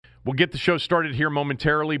We'll get the show started here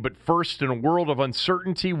momentarily, but first, in a world of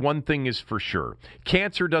uncertainty, one thing is for sure.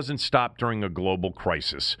 Cancer doesn't stop during a global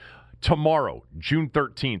crisis. Tomorrow, June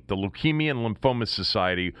 13th, the Leukemia and Lymphoma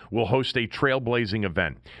Society will host a trailblazing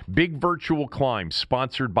event. Big virtual climb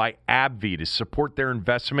sponsored by AbbVie to support their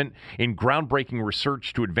investment in groundbreaking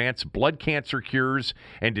research to advance blood cancer cures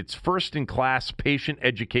and its first-in-class patient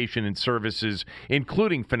education and services,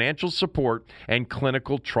 including financial support and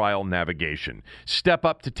clinical trial navigation. Step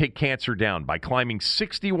up to take cancer down by climbing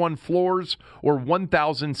 61 floors or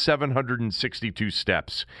 1,762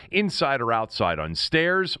 steps, inside or outside, on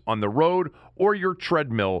stairs, on the road, or your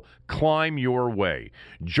treadmill. Climb your way.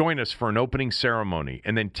 Join us for an opening ceremony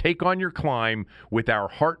and then take on your climb with our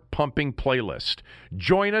heart-pumping playlist.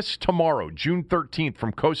 Join us tomorrow, June 13th,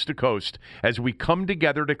 from coast to coast as we come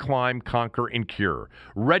together to climb, conquer, and cure.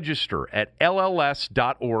 Register at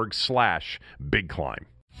lls.org/bigclimb.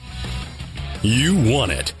 You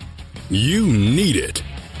want it. You need it.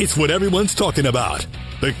 It's what everyone's talking about.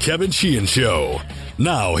 The Kevin Sheehan Show.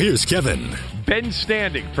 Now, here's Kevin. Ben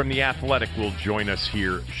Standing from The Athletic will join us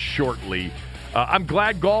here shortly. I'm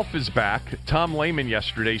glad golf is back. Tom Lehman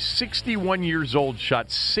yesterday, 61 years old, shot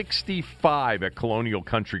 65 at Colonial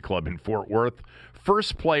Country Club in Fort Worth.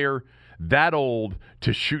 First player that old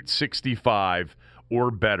to shoot 65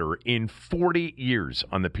 or better in 40 years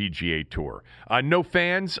on the PGA Tour. No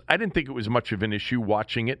fans. I didn't think it was much of an issue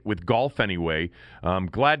watching it, with golf anyway.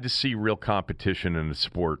 Glad to see real competition in a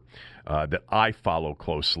sport that I follow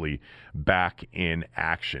closely back in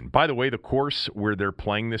action. By the way, the course where they're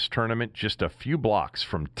playing this tournament, just a few blocks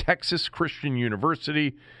from Texas Christian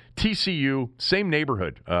University, TCU, same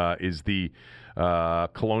neighborhood is the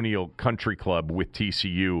Colonial Country Club with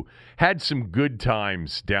TCU. Had some good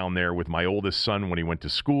times down there with my oldest son when he went to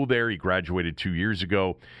school there. He graduated 2 years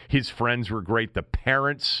ago. His friends were great. The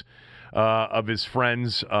parents of his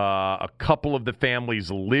friends, a couple of the families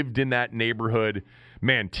lived in that neighborhood.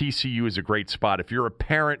 Man, TCU is a great spot. If you're a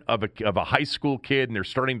parent of a high school kid and they're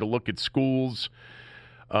starting to look at schools,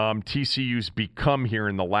 TCU's become here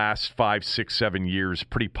in the last 5, 6, 7 years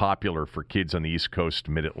pretty popular for kids on the East Coast,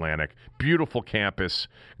 Mid-Atlantic. Beautiful campus,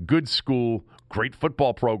 good school, great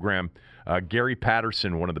football program. Gary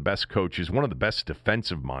Patterson, one of the best coaches, one of the best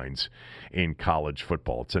defensive minds in college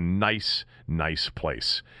football. It's a nice, nice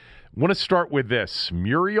place. I want to start with this.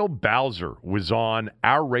 Muriel Bowser was on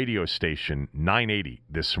our radio station, 980,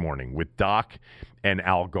 this morning with Doc and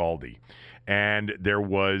Al Galdi. And there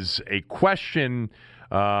was a question.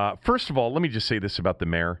 First of all, let me just say this about the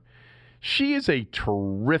mayor. She is a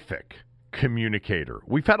terrific communicator.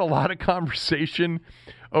 We've had a lot of conversation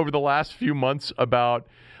over the last few months about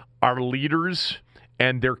our leaders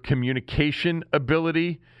and their communication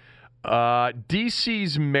ability.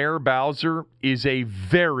 DC's Mayor Bowser is a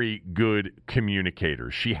very good communicator.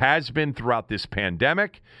 She has been throughout this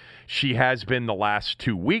pandemic. She has been the last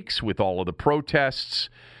 2 weeks with all of the protests.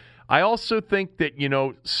 I also think that,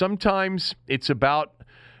 sometimes it's about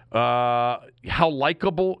how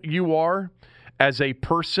likable you are as a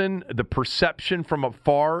person, the perception from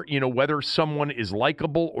afar, whether someone is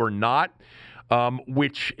likable or not,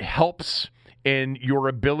 which helps in your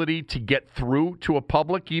ability to get through to a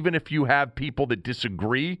public, even if you have people that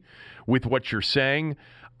disagree with what you're saying.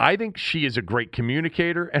 I think she is a great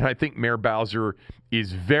communicator, and I think Mayor Bowser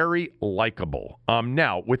is very likable.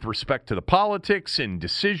 Now, with respect to the politics and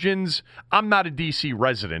decisions, I'm not a D.C.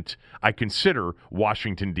 resident. I consider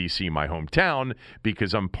Washington, D.C. my hometown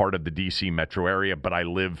because I'm part of the D.C. metro area, but I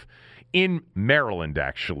live in Maryland,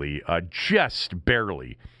 actually, just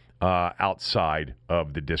barely outside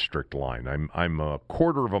of the district line. I'm a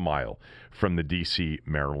quarter of a mile from the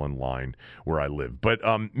D.C.-Maryland line where I live. But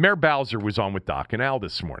Mayor Bowser was on with Doc and Al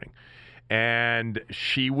this morning, and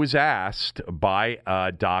she was asked by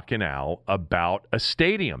Doc and Al about a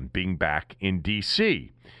stadium being back in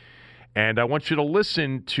D.C., and I want you to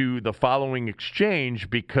listen to the following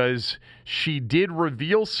exchange because she did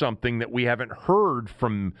reveal something that we haven't heard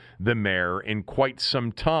from the mayor in quite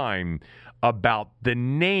some time about the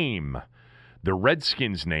name, the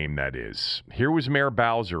Redskins name, that is. Here was Mayor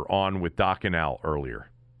Bowser on with Doc and Al earlier.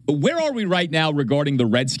 Where are we right now regarding the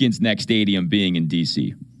Redskins' next stadium being in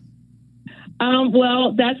D.C.?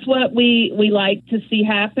 Well, that's what we like to see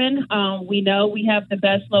happen. We know we have the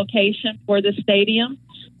best location for the stadium,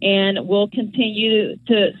 and we'll continue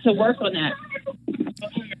to work on that.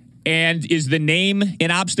 And is the name an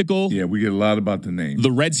obstacle? Yeah, we get a lot about the name.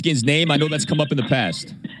 The Redskins name, I know that's come up in the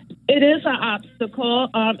past. It is an obstacle.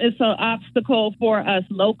 It's an obstacle for us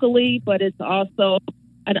locally, but it's also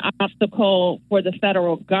an obstacle for the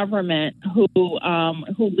federal government who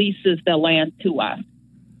leases the land to us.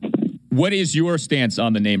 What is your stance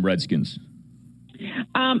on the name Redskins?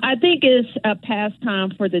 I think it's a past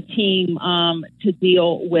time for the team to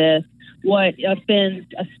deal with what offends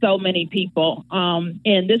so many people.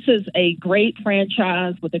 And this is a great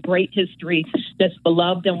franchise with a great history that's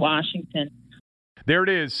beloved in Washington. There it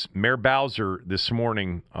is. Mayor Bowser this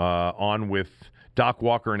morning on with Doc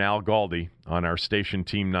Walker and Al Galdi on our station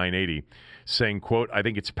Team 980 saying, quote, I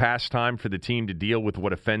think it's past time for the team to deal with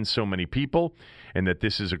what offends so many people and that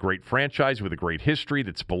this is a great franchise with a great history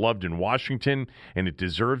that's beloved in Washington and it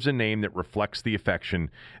deserves a name that reflects the affection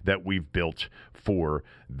that we've built for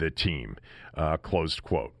the team, closed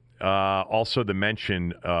quote. Also, the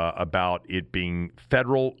mention about it being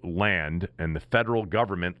federal land and the federal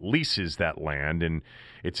government leases that land, and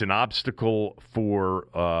it's an obstacle for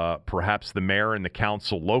perhaps the mayor and the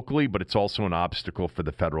council locally, but it's also an obstacle for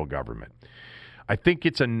the federal government. I think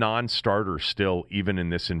it's a non-starter still, even in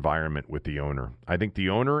this environment with the owner. I think the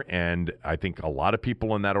owner and I think a lot of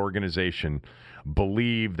people in that organization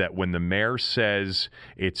believe that when the mayor says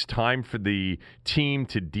it's time for the team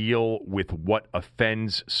to deal with what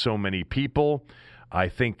offends so many people, I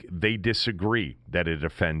think they disagree that it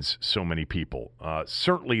offends so many people.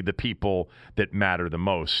 Certainly the people that matter the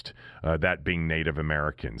most, that being Native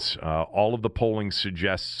Americans. All of the polling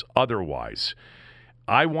suggests otherwise.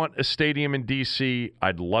 I want a stadium in D.C.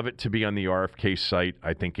 I'd love it to be on the RFK site.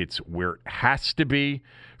 I think it's where it has to be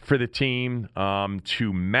for the team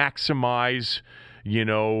to maximize,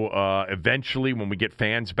 eventually when we get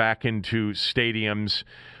fans back into stadiums,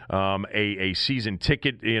 a season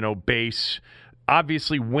ticket, base.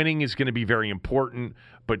 Obviously, winning is going to be very important,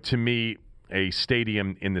 but to me, a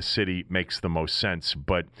stadium in the city makes the most sense.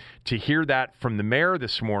 But to hear that from the mayor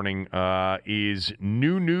this morning is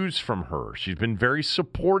new news from her. She's been very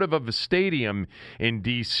supportive of a stadium in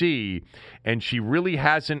D.C., and she really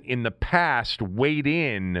hasn't in the past weighed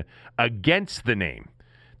in against the name.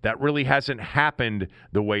 That really hasn't happened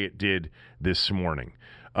the way it did this morning.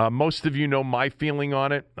 Most of you know my feeling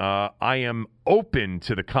on it. I am open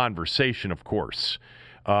to the conversation, of course.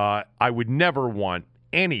 I would never want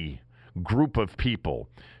any group of people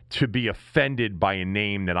to be offended by a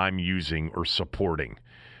name that I'm using or supporting.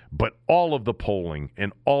 But all of the polling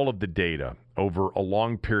and all of the data over a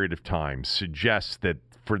long period of time suggests that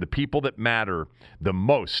for the people that matter the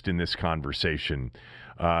most in this conversation,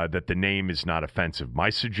 that the name is not offensive. My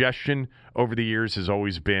suggestion over the years has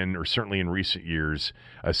always been, or certainly in recent years,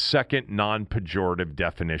 a second non-pejorative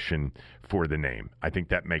definition for the name. I think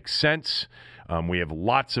that makes sense. We have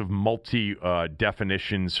lots of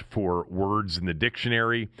definitions for words in the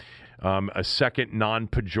dictionary. A second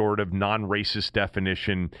non-pejorative, non-racist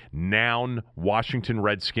definition, noun, Washington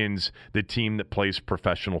Redskins, the team that plays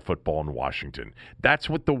professional football in Washington. That's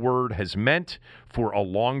what the word has meant for a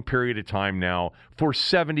long period of time now, for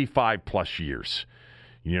 75 plus years.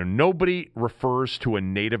 Nobody refers to a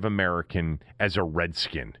Native American as a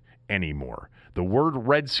Redskin anymore. The word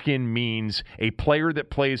Redskin means a player that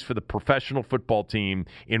plays for the professional football team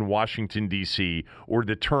in Washington, D.C., or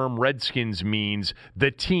the term Redskins means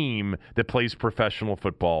the team that plays professional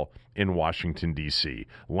football in Washington, D.C.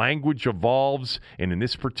 Language evolves, and in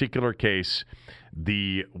this particular case,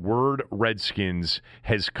 the word Redskins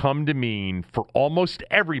has come to mean for almost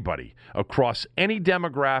everybody across any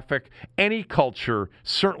demographic, any culture,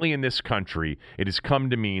 certainly in this country, it has come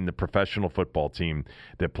to mean the professional football team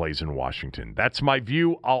that plays in Washington. That's my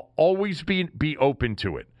view. I'll always be open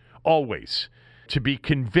to it, always, to be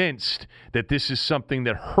convinced that this is something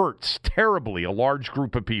that hurts terribly a large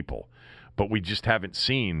group of people, but we just haven't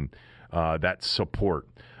seen that support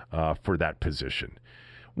for that position.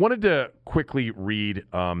 Wanted to quickly read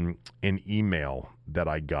an email that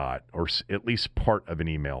I got, or at least part of an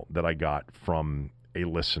email that I got from a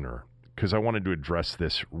listener, because I wanted to address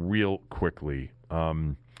this real quickly.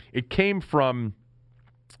 It came from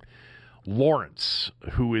Lawrence,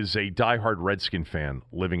 who is a diehard Redskin fan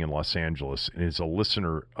living in Los Angeles and is a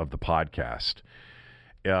listener of the podcast.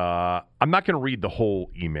 I'm not going to read the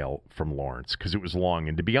whole email from Lawrence because it was long.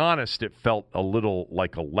 And to be honest, it felt a little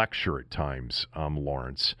like a lecture at times,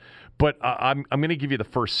 Lawrence. But I'm going to give you the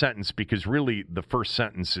first sentence because really the first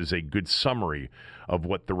sentence is a good summary of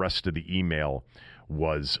what the rest of the email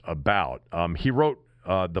was about. He wrote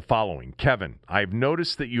the following. Kevin, I've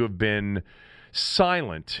noticed that you have been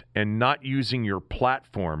silent and not using your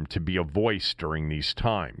platform to be a voice during these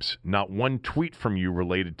times. Not one tweet from you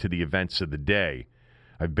related to the events of the day.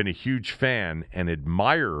 I've been a huge fan and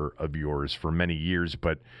admirer of yours for many years,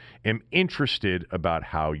 but am interested about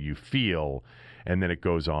how you feel. And then it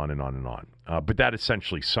goes on and on and on. But that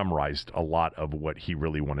essentially summarized a lot of what he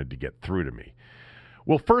really wanted to get through to me.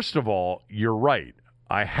 Well, first of all, you're right.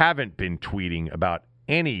 I haven't been tweeting about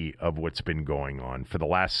any of what's been going on for the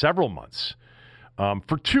last several months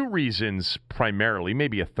for two reasons primarily,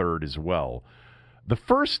 maybe a third as well. The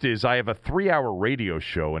first is I have a 3-hour radio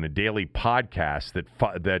show and a daily podcast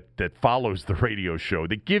that follows the radio show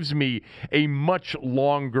that gives me a much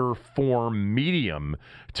longer form medium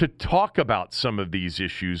to talk about some of these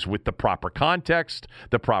issues with the proper context,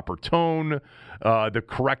 the proper tone, the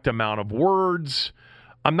correct amount of words.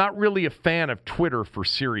 I'm not really a fan of Twitter for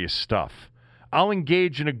serious stuff. I'll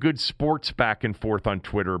engage in a good sports back and forth on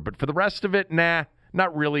Twitter, but for the rest of it, nah,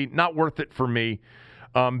 not really, not worth it for me.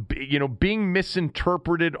 Being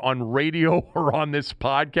misinterpreted on radio or on this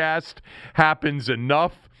podcast happens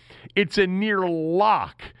enough. It's a near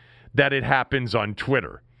lock that it happens on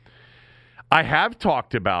Twitter. I have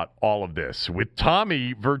talked about all of this with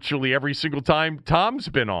Tommy virtually every single time Tom's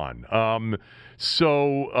been on.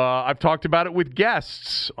 So I've talked about it with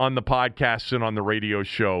guests on the podcast and on the radio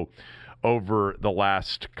show over the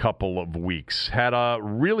last couple of weeks. Had a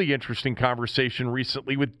really interesting conversation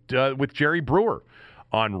recently with Jerry Brewer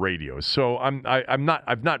on radio. So I've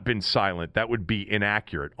not been silent. That would be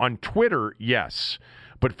inaccurate. On Twitter, yes,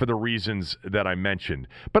 but for the reasons that I mentioned.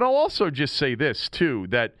 But I'll also just say this too,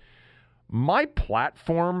 that my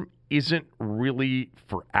platform isn't really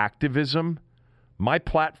for activism. My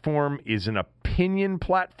platform is an opinion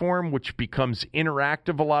platform, which becomes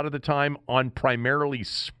interactive a lot of the time on primarily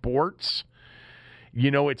sports.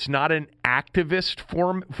 It's not an activist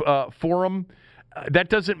forum. That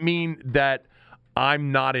doesn't mean that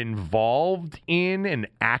I'm not involved in and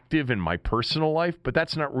active in my personal life, but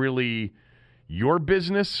that's not really your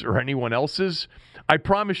business or anyone else's. I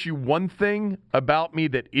promise you one thing about me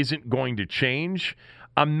that isn't going to change.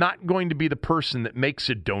 I'm not going to be the person that makes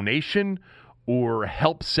a donation or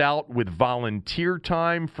helps out with volunteer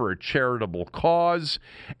time for a charitable cause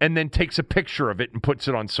and then takes a picture of it and puts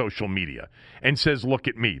it on social media and says, look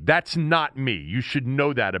at me. That's not me. You should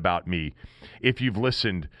know that about me if you've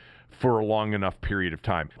listened for a long enough period of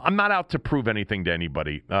time. I'm not out to prove anything to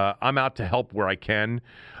anybody. I'm out to help where I can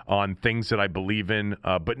on things that I believe in,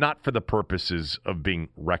 but not for the purposes of being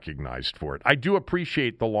recognized for it. I do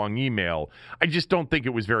appreciate the long email. I just don't think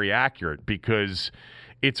it was very accurate because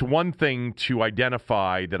it's one thing to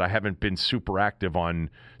identify that I haven't been super active on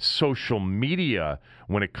social media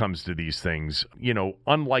when it comes to these things.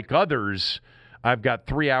 Unlike others, I've got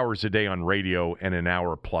 3 hours a day on radio and an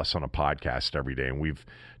hour plus on a podcast every day, and we've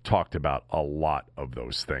talked about a lot of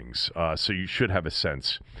those things. So you should have a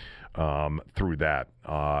sense through that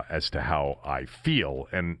as to how I feel.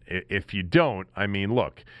 And if you don't,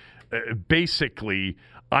 look, basically,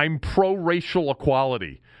 I'm pro-racial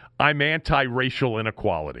equality. I'm anti-racial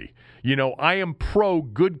inequality. I am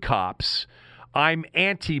pro-good cops. I'm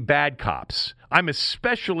anti-bad cops. I'm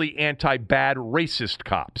especially anti-bad racist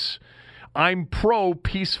cops. I'm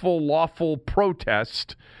pro-peaceful, lawful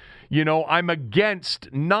protest. I'm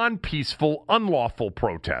against non-peaceful, unlawful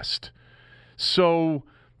protest. So,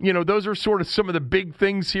 those are sort of some of the big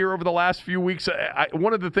things here over the last few weeks.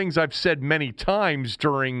 One of the things I've said many times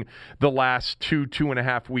during the last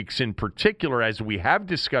 2.5 weeks in particular, as we have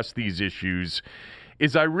discussed these issues,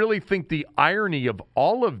 is I really think the irony of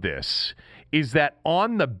all of this is that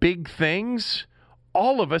on the big things,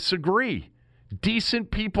 all of us agree.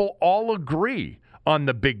 Decent people all agree on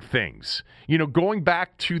the big things. Going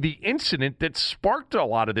back to the incident that sparked a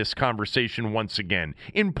lot of this conversation once again,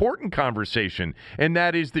 important conversation, and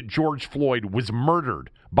that is that George Floyd was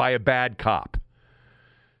murdered by a bad cop.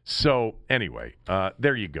 So anyway,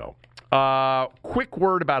 there you go. Quick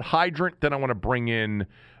word about Hydrant, then I want to bring in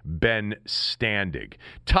Ben Standig.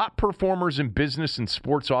 Top performers in business and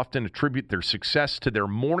sports often attribute their success to their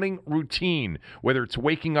morning routine, whether it's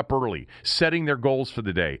waking up early, setting their goals for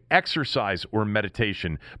the day, exercise, or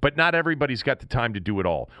meditation. But not everybody's got the time to do it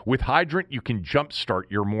all. With Hydrant, you can jumpstart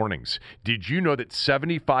your mornings. Did you know that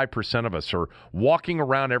 75% of us are walking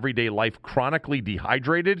around everyday life chronically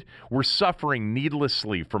dehydrated? We're suffering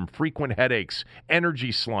needlessly from frequent headaches,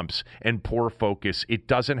 energy slumps, and poor focus. It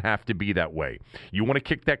doesn't have to be that way. You want to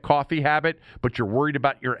kick that coffee habit, but you're worried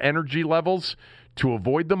about your energy levels? To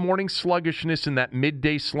avoid the morning sluggishness and that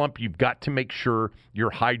midday slump, you've got to make sure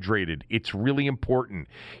you're hydrated. It's really important.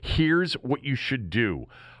 Here's what you should do.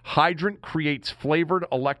 Hydrant creates flavored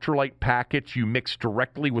electrolyte packets you mix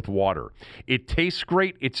directly with water. It tastes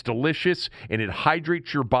great, it's delicious, and it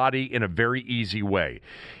hydrates your body in a very easy way.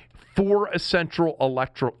 4 essential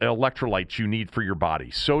electrolytes you need for your body: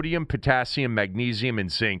 sodium, potassium, magnesium, and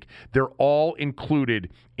zinc. They're all included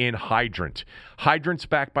in Hydrant. Hydrant's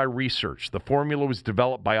backed by research. The formula was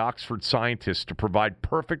developed by Oxford scientists to provide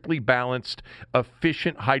perfectly balanced,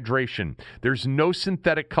 efficient hydration. There's no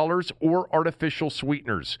synthetic colors or artificial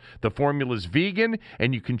sweeteners. The formula is vegan,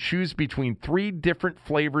 and you can choose between 3 different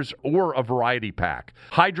flavors or a variety pack.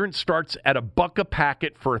 Hydrant starts at $1 a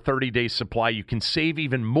packet for a 30-day supply. You can save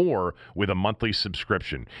even more with a monthly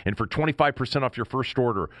subscription. And for 25% off your first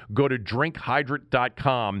order, go to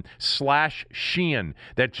drinkhydrant.com/Sheehan.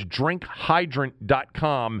 That's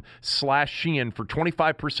drinkhydrant.com/Sheehan for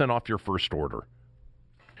 25% off your first order.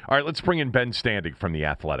 All right, let's bring in Ben Standig from The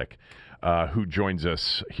Athletic, who joins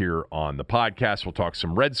us here on the podcast. We'll talk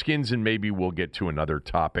some Redskins, and maybe we'll get to another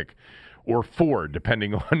topic or 4,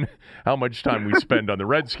 depending on how much time we spend on the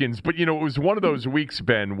Redskins. But, it was one of those weeks,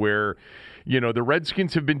 Ben, where, the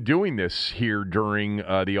Redskins have been doing this here during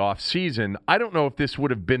the offseason. I don't know if this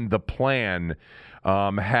would have been the plan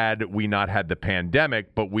had we not had the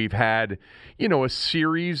pandemic, but we've had, a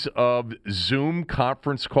series of Zoom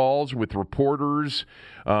conference calls with reporters.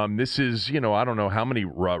 This is, I don't know how many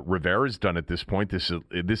Rivera's done at this point. This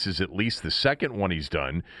is at least the second one he's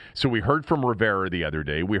done. So we heard from Rivera the other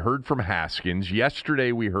day. We heard from Haskins.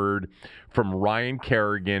 Yesterday we heard from Ryan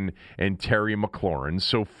Kerrigan and Terry McLaurin.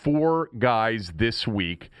 So 4 guys this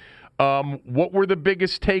week. What were the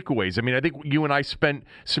biggest takeaways? I mean, I think you and I spent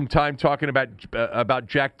some time talking about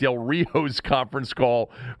Jack Del Rio's conference call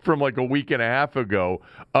from like a week and a half ago.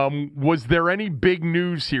 Was there any big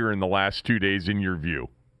news here in the last 2 days in your view?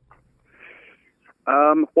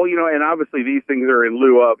 Well, and obviously these things are in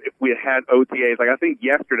lieu of if we had OTAs. Like I think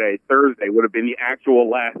yesterday, Thursday, would have been the actual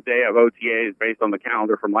last day of OTAs based on the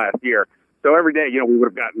calendar from last year. So every day, we would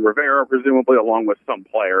have gotten Rivera presumably along with some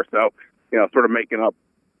player. So, sort of making up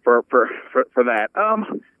for that.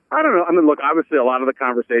 I don't know. I mean, look, obviously a lot of the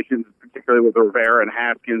conversations, particularly with Rivera and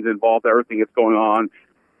Haskins, involved everything that's going on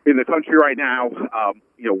in the country right now,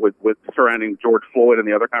 with surrounding George Floyd and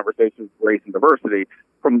the other conversations, race and diversity.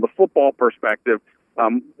 From the football perspective,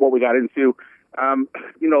 what we got into, I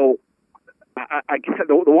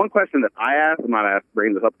the one question that I asked, I'm not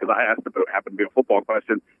bringing this up because I asked if it happened to be a football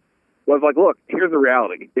question, was like, look, here's the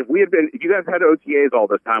reality. If you guys had OTAs all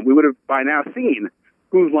this time, we would have by now seen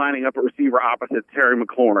who's lining up at receiver opposite Terry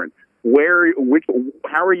McLaurin.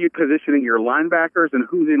 How are you positioning your linebackers, and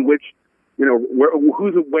who's in which,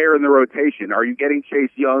 who's where in the rotation? Are you getting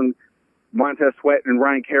Chase Young, Montez Sweat, and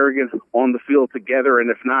Ryan Kerrigan on the field together? And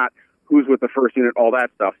if not, who's with the first unit? All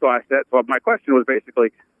that stuff. So my question was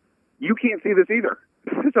basically, you can't see this either.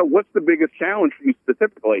 So what's the biggest challenge for you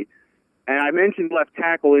specifically? And I mentioned left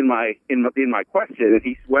tackle in my question, and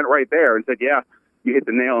he went right there and said, yeah, you hit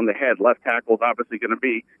the nail on the head. Left tackle is obviously going to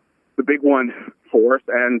be the big one for us.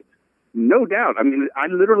 And no doubt. I mean, I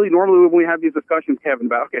literally normally when we have these discussions, Kevin,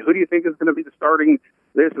 about, okay, who do you think is going to be the starting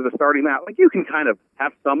this or the starting that? Like, you can kind of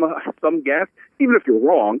have some guess, even if you're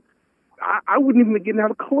wrong. I wouldn't even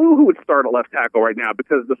have a clue who would start at left tackle right now,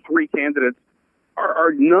 because the 3 candidates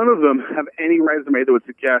are none of them have any resume that would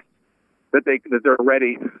suggest that they're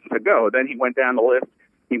ready to go. Then he went down the list.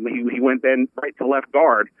 He went then right to left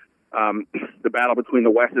guard. The battle between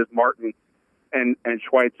the Wesses, Martin and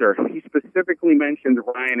Schweitzer. He specifically mentioned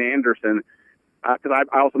Ryan Anderson, because I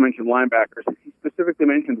also mentioned linebackers. He specifically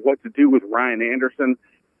mentioned what to do with Ryan Anderson,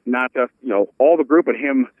 not just, all the group, but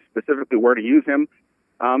him specifically, where to use him.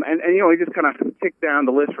 And he just kind of ticked down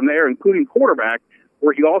the list from there, including quarterback,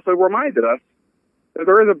 where he also reminded us that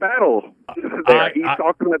there is a battle there. He's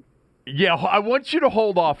talking about. Yeah, I want you to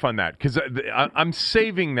hold off on that, because I'm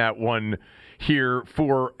saving that one here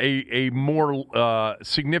for a more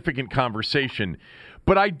significant conversation.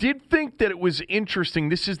 But I did think that it was interesting.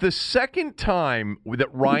 This is the second time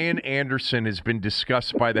that Ryan Anderson has been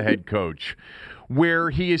discussed by the head coach, where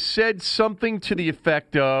he has said something to the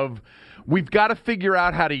effect of, we've got to figure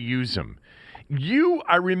out how to use him. You,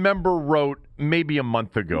 I remember, wrote maybe a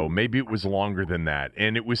month ago, maybe it was longer than that,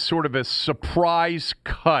 and it was sort of a surprise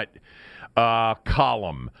cut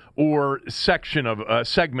column or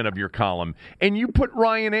segment of your column, and you put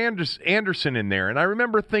Ryan Anderson in there, and I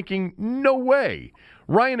remember thinking, no way.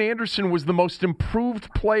 Ryan Anderson was the most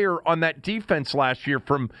improved player on that defense last year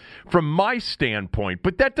from my standpoint,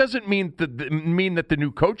 but that doesn't mean that the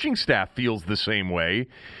new coaching staff feels the same way.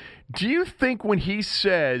 Do you think when he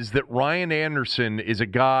says that Ryan Anderson is a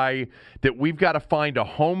guy that we've got to find a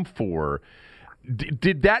home for,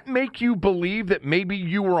 did that make you believe that maybe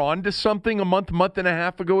you were onto something a month and a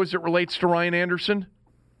half ago as it relates to Ryan Anderson?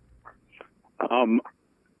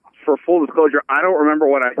 for full disclosure, I don't remember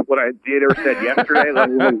what I did or said yesterday. Let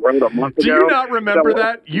alone wrote a month ago. Do you not remember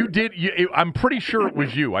that? You did. I'm pretty sure it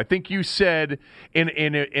was you. I think you said in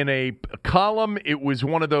a column, it was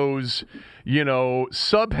one of those,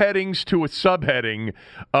 subheadings to a subheading,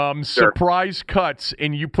 surprise cuts,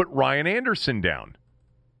 and you put Ryan Anderson down.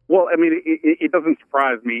 Well, I mean, it doesn't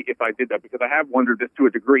surprise me if I did that, because I have wondered this to a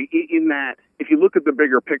degree. In that, if you look at the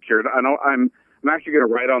bigger picture, I know I'm actually going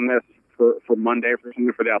to write on this for Monday for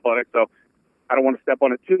something for the Athletic, so I don't want to step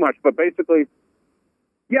on it too much. But basically,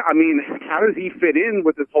 yeah, I mean, how does he fit in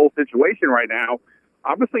with this whole situation right now?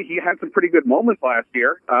 Obviously, he had some pretty good moments last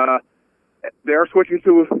year. They're switching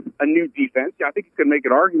to a new defense. Yeah, I think you could make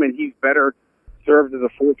an argument he's better served as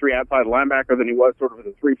a 4-3 outside linebacker than he was sort of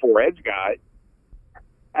as a 3-4 edge guy.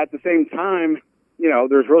 At the same time,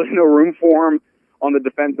 there's really no room for him on the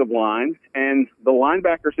defensive line. And the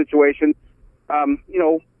linebacker situation,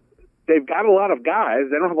 they've got a lot of guys.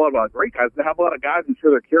 They don't have a lot of great guys. They have a lot of guys I'm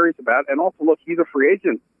sure they're curious about. And also, look, he's a free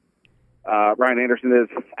agent. Ryan Anderson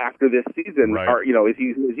is after this season. Right. Or, is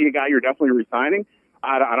he a guy you're definitely re-signing?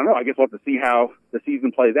 I don't know. I guess we'll have to see how the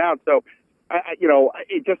season plays out. So,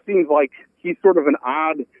 it just seems like he's sort of an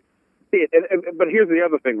odd fit. But here's the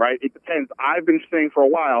other thing, right? It depends. I've been saying for a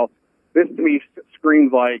while, this to me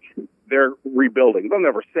screams like they're rebuilding. They'll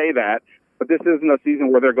never say that, but this isn't a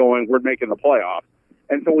season where they're going, we're making the playoffs.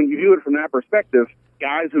 And so when you view it from that perspective,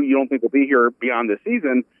 guys who you don't think will be here beyond this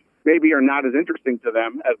season maybe are not as interesting to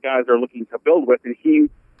them as guys they're looking to build with. And he,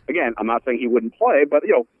 again, I'm not saying he wouldn't play, but,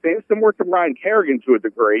 similar to Ryan Kerrigan to a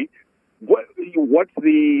degree, what's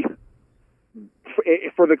the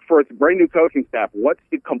for its brand new coaching staff, what's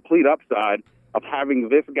the complete upside of having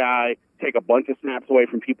this guy take a bunch of snaps away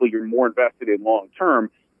from people you're more invested in long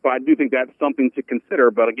term? So I do think that's something to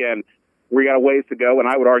consider. But again, we got a ways to go, and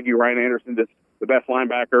I would argue Ryan Anderson is the best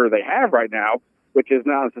linebacker they have right now, which is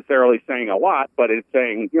not necessarily saying a lot, but it's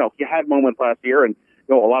saying, he had moments last year, and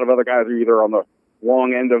a lot of other guys are either on the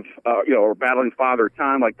wrong end of or battling father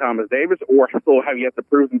time like Thomas Davis, or still have yet to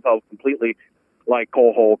prove themselves completely, like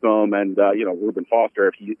Cole Holcomb and Reuben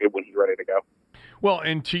Foster when he's ready to go. Well,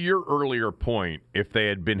 and to your earlier point, if they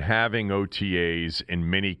had been having OTAs and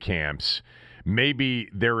mini camps, maybe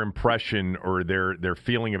their impression or their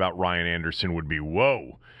feeling about Ryan Anderson would be,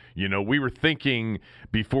 whoa. We were thinking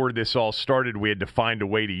before this all started, we had to find a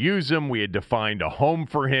way to use him. We had to find a home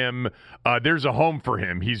for him. There's a home for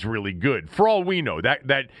him. He's really good. For all we know,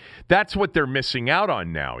 that's what they're missing out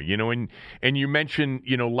on now. And you mentioned,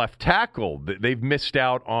 left tackle. They've missed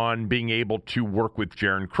out on being able to work with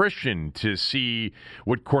Jaron Christian to see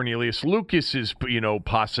what Cornelius Lucas's,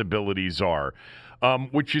 possibilities are.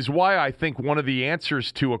 Which is why I think one of the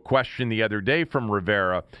answers to a question the other day from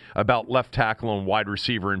Rivera about left tackle and wide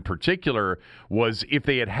receiver in particular was if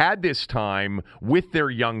they had had this time with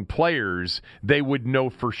their young players, they would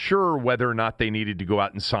know for sure whether or not they needed to go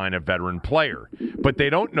out and sign a veteran player. But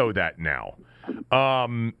they don't know that now.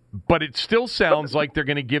 But it still sounds like they're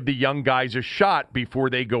going to give the young guys a shot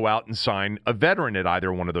before they go out and sign a veteran at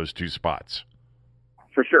either one of those two spots.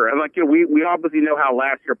 For sure. And we obviously know how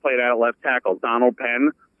last year played out at left tackle. Donald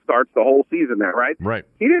Penn starts the whole season there, right? Right.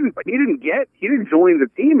 He didn't join the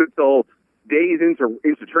team until days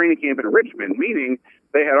into training camp in Richmond, meaning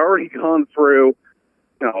they had already gone through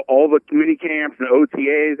all the community camps and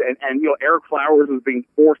OTAs, and Eric Flowers was being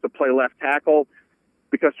forced to play left tackle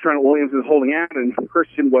because Trent Williams was holding out and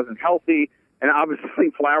Christian wasn't healthy, and obviously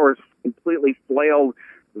Flowers completely flailed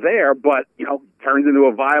there, but turns into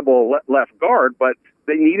a viable left guard. But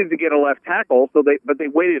they needed to get a left tackle, but they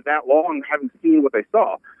waited that long, haven't seen what they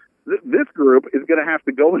saw. This group is going to have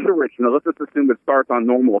to go into Richmond. Let's just assume it starts on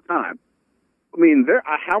normal time. I mean,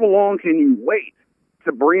 how long can you wait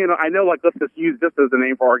to bring in? I know, let's just use this as a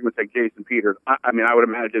name for argument's sake, Jason Peters. I mean, I would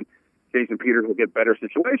imagine Jason Peters will get better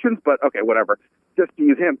situations, but okay, whatever. Just to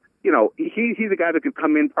use him, he's a guy that could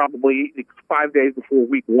come in probably 5 days before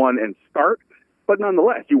week 1 and start. But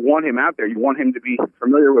nonetheless, you want him out there. You want him to be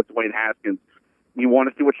familiar with Dwayne Haskins. You want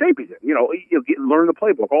to see what shape he's in. You'll learn the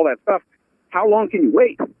playbook, all that stuff. How long can you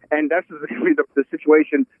wait? And that's the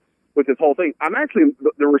situation with this whole thing. I'm actually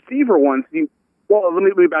the receiver one. Well, let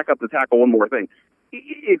me back up the tackle. One more thing.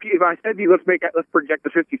 If I said to you, let's project the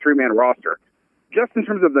 53-man roster, just in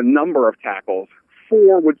terms of the number of tackles,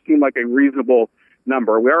 4 would seem like a reasonable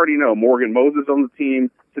number. We already know Morgan Moses on the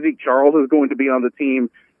team. Sadiq Charles is going to be on the team.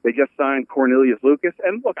 They just signed Cornelius Lucas.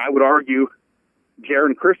 And look, I would argue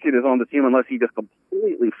Jaron Christian is on the team unless he just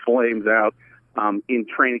completely flames out in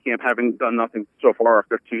training camp, having done nothing so far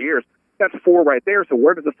after 2 years. That's 4 right there. So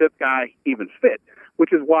where does the 5th guy even fit?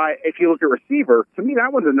 Which is why, if you look at receiver, to me,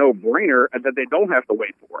 that one's a no-brainer that they don't have to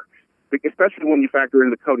wait for. especially when you factor in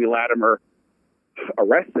the Cody Latimer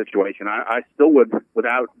arrest situation. I still would,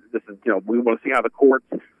 without this is, we want to see how the courts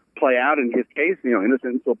play out in his case, innocent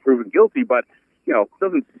until proven guilty, but, it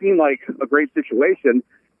doesn't seem like a great situation.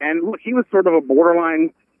 And look, he was sort of a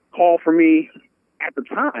borderline call for me at the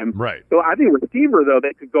time. Right. So I think receiver, though,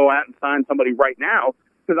 they could go out and sign somebody right now,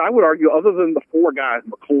 because I would argue, other than the four guys,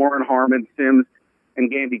 McLaurin, Harmon, Sims,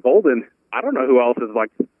 and Gandy Golden, I don't know who else is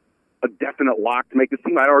like a definite lock to make this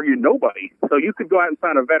team. I'd argue nobody. So you could go out and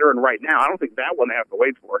sign a veteran right now. I don't think that one they have to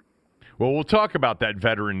wait for. Well, we'll talk about that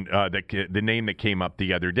veteran, the name that came up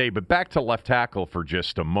the other day. But back to left tackle for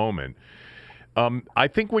just a moment. I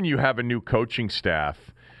think when you have a new coaching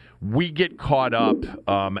staff, we get caught up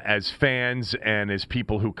as fans and as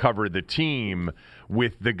people who cover the team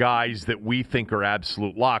with the guys that we think are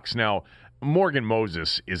absolute locks. Now, Morgan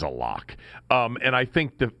Moses is a lock, and I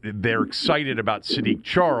think they're excited about Sadiq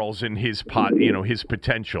Charles and his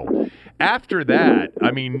potential. After that,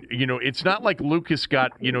 I mean, it's not like Lucas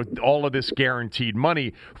got all of this guaranteed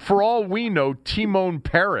money. For all we know, Timon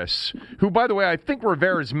Paris, who, by the way, I think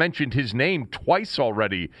Rivera's mentioned his name twice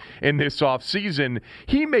already in this offseason,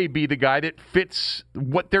 he may be the guy that fits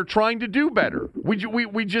what they're trying to do better.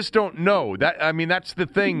 We just don't know. That's the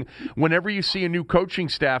thing. Whenever you see a new coaching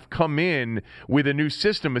staff come in with a new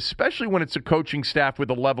system, especially when it's a coaching staff with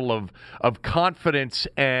a level of confidence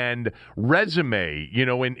and resume,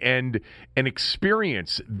 and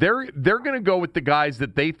experience, they're going to go with the guys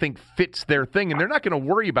that they think fits their thing, and they're not going to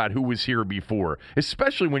worry about who was here before,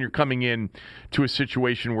 especially when you're coming in to a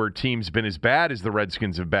situation where a team's been as bad as the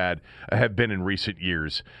Redskins have been in recent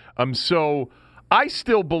years. So I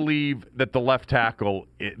still believe that the left tackle,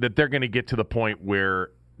 that they're going to get to the point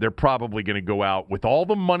where they're probably going to go out with all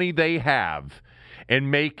the money they have and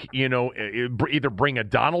make, either bring a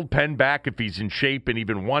Donald Penn back if he's in shape and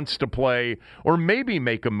even wants to play, or maybe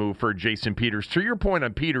make a move for Jason Peters. To your point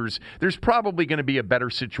on Peters, there's probably going to be a better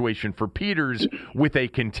situation for Peters with a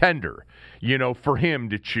contender, for him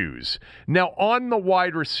to choose. Now, on the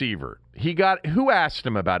wide receiver, who asked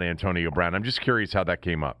him about Antonio Brown? I'm just curious how that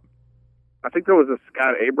came up. I think there was a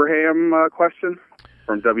Scott Abraham question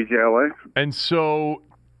from WJLA. And so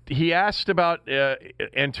he asked about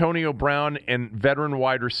Antonio Brown and veteran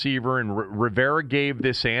wide receiver, and Rivera gave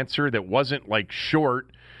this answer that wasn't short.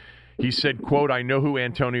 He said, quote, "I know who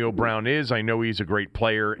Antonio Brown is. I know he's a great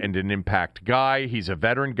player and an impact guy. He's a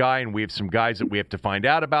veteran guy, and we have some guys that we have to find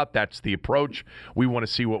out about. That's the approach. We want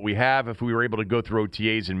to see what we have. If we were able to go through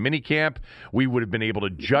OTAs and minicamp, we would have been able to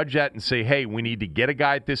judge that and say, hey, we need to get a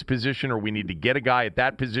guy at this position, or we need to get a guy at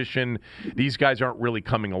that position. These guys aren't really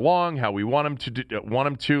coming along how we want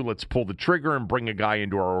them to. Let's pull the trigger and bring a guy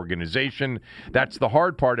into our organization. That's the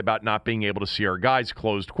hard part about not being able to see our guys,"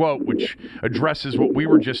 closed quote, which addresses what we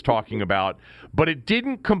were just talking about, but it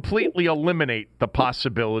didn't completely eliminate the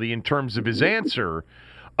possibility in terms of his answer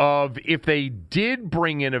of if they did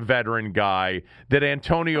bring in a veteran guy, that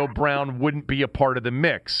Antonio Brown wouldn't be a part of the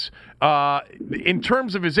mix. In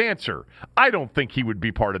terms of his answer, I don't think he would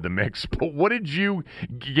be part of the mix, but what did you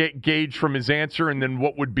gauge from his answer, and then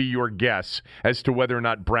what would be your guess as to whether or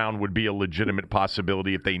not Brown would be a legitimate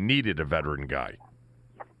possibility if they needed a veteran guy?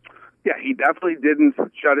 Yeah, he definitely didn't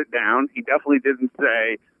shut it down. He definitely didn't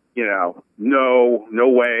say, no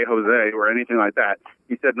way, Jose, or anything like that.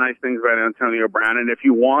 He said nice things about Antonio Brown, and if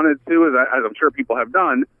you wanted to, as I'm sure people have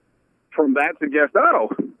done, from that suggest,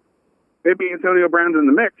 maybe Antonio Brown's in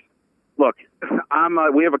the mix. Look,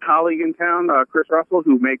 we have a colleague in town, Chris Russell,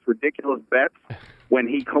 who makes ridiculous bets when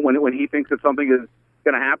he thinks that something is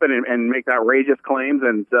going to happen and makes outrageous claims,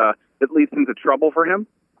 and it leads into trouble for him.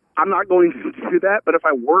 I'm not going to do that, but if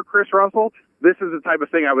I were Chris Russell, this is the type of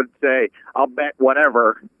thing I would say, I'll bet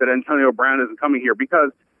whatever that Antonio Brown isn't coming here,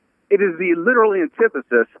 because it is the literally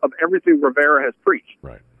antithesis of everything Rivera has preached.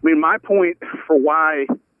 Right. I mean, my point for why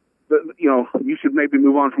you should maybe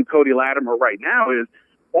move on from Cody Latimer right now is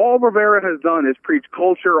all Rivera has done is preach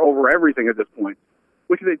culture over everything at this point,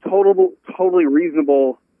 which is a totally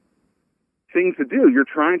reasonable thing to do. You're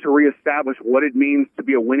trying to reestablish what it means to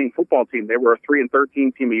be a winning football team. They were a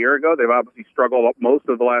 3-13 team a year ago. They've obviously struggled most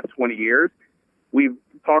of the last 20 years. We've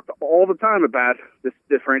talked all the time about this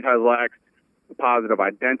franchise lacks a positive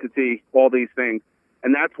identity, all these things,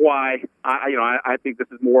 and that's why I think this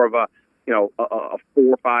is more of a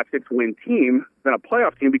 4, 5, 6 win team than a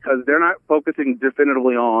playoff team, because they're not focusing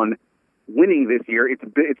definitively on winning this year. It's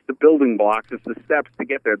the building blocks, it's the steps to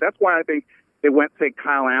get there. That's why I think they went, say,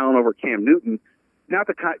 Kyle Allen over Cam Newton. Not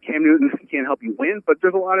that Cam Newton can't help you win, but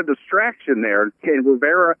there's a lot of distraction there. And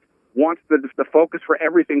Rivera wants the focus for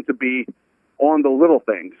everything to be on the little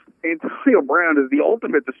things. Antonio Brown is the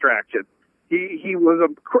ultimate distraction. He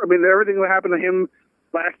was everything that happened to him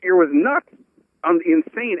last year was nuts,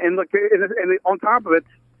 insane. And look, and on top of it,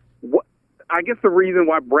 I guess the reason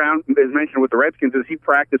why Brown is mentioned with the Redskins is he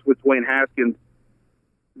practiced with Dwayne Haskins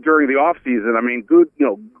during the offseason. I mean, good,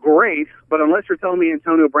 great, but unless you're telling me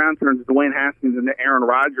Antonio Brown turns Dwayne Haskins into Aaron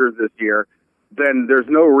Rodgers this year, then there's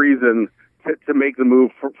no reason to make the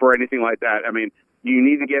move for anything like that. I mean, you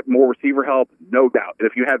need to get more receiver help, no doubt. And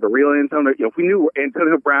if you had the real Antonio, if we knew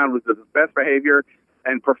Antonio Brown was the best behavior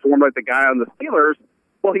and performed like the guy on the Steelers,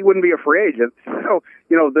 well, he wouldn't be a free agent. So,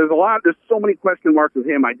 there's so many question marks with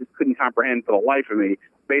him I just couldn't comprehend for the life of me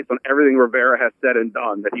based on everything Rivera has said and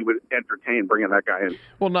done that he would entertain bringing that guy in.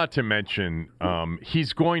 Well, not to mention,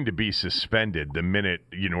 he's going to be suspended the minute,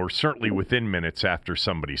 or certainly within minutes after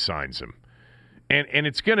somebody signs him. And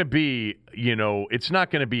it's going to be, it's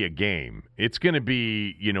not going to be a game. It's going to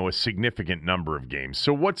be, a significant number of games.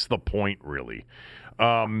 So what's the point, really?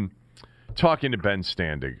 Talking to Ben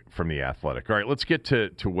Standig from The Athletic. All right, let's get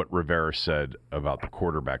to what Rivera said about the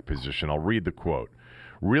quarterback position. I'll read the quote.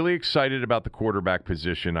 Really excited about the quarterback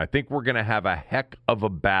position. I think we're going to have a heck of a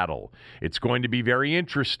battle. It's going to be very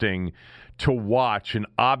interesting to watch, and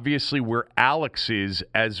obviously where Alex is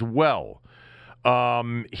as well.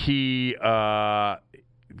 There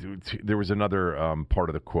was another part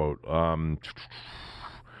of the quote.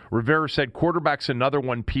 Rivera said, quarterback's another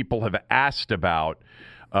one people have asked about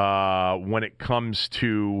when it comes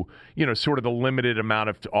to, sort of the limited amount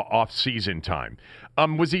of off-season time.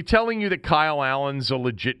 Was he telling you that Kyle Allen's a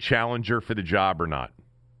legit challenger for the job or not?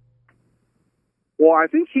 Well, I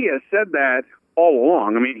think he has said that all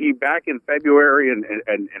along. I mean, he back in February and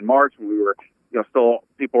March when we were still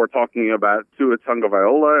people were talking about Tua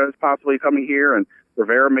Tagovailoa as possibly coming here, and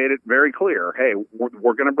Rivera made it very clear, hey,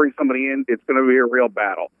 we're going to bring somebody in. It's going to be a real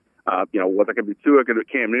battle. Whether it could be Tua, it could be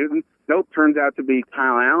Cam Newton. Nope, turns out to be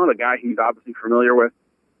Kyle Allen, a guy he's obviously familiar with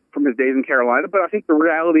from his days in Carolina. But I think the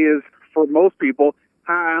reality is, for most people,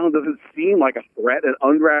 Kyle Allen doesn't seem like a threat. An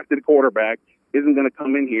undrafted quarterback isn't going to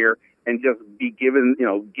come in here and just be given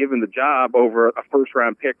the job over a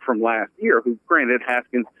first-round pick from last year, who, granted,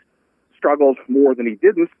 Haskins struggled more than he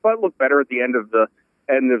didn't, but looked better at the end of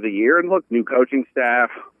the year. And look, new coaching staff,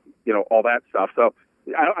 all that stuff. So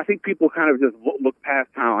I think people kind of just look past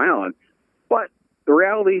Kyle Allen. But the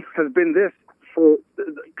reality has been this: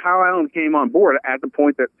 Kyle Allen came on board at the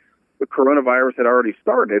point that the coronavirus had already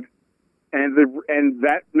started, and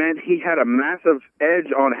that meant he had a massive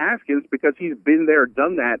edge on Haskins because he's been there,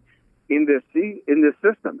 done that in this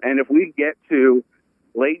system. And if we get to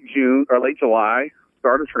late June or late July,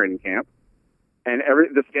 start of training camp, and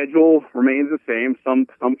the schedule remains the same, some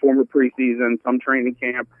form of preseason, some training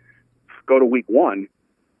camp, go to week one.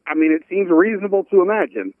 I mean, it seems reasonable to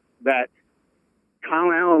imagine that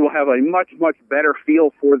Kyle Allen will have a much, much better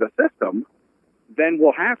feel for the system than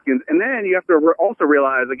will Haskins. And then you have to also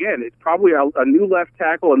realize, again, it's probably a new left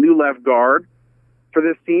tackle, a new left guard for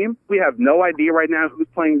this team. We have no idea right now who's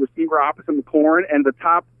playing receiver opposite McLaurin, and the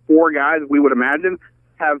top four guys we would imagine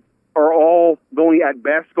are all going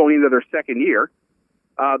into their second year.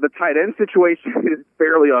 The tight end situation is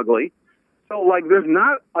fairly ugly. So, there's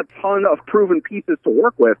not a ton of proven pieces to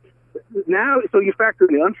work with. Now, so you factor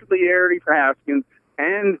in the unfamiliarity for Haskins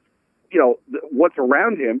and, what's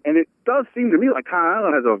around him, and it does seem to me like Kyle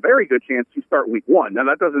Allen has a very good chance to start week one. Now,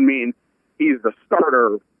 that doesn't mean he's the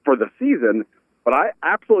starter for the season, but I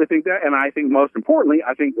absolutely think that, and I think most importantly,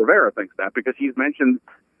 I think Rivera thinks that because he's mentioned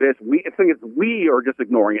this. I think we are just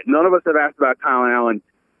ignoring it. None of us have asked about Kyle Allen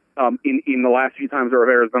in the last few times that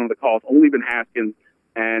Rivera's been on the call. It's only been Haskins,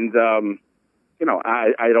 and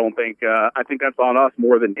I don't think I think that's on us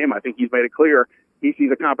more than him. I think he's made it clear he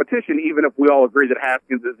sees a competition, even if we all agree that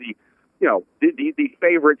Haskins is the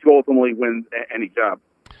favorite to ultimately win any job.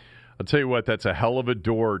 I'll tell you what, that's a hell of a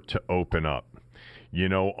door to open up.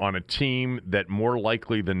 On a team that more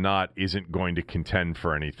likely than not isn't going to contend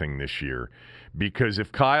for anything this year. Because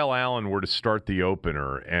if Kyle Allen were to start the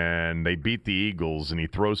opener and they beat the Eagles and he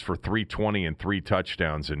throws for 320 and 3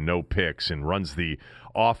 touchdowns and no picks and runs the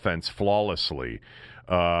offense flawlessly,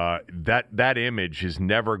 that image is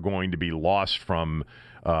never going to be lost from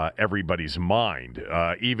everybody's mind.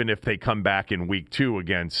 Even if they come back in week 2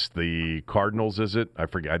 against the Cardinals, is it? I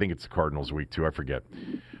forget. I think it's the Cardinals week 2. I forget.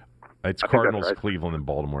 It's Cardinals, right. Cleveland, and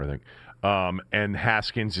Baltimore, I think. And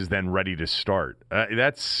Haskins is then ready to start.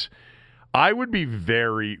 I would be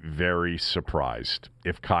very, very surprised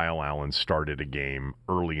if Kyle Allen started a game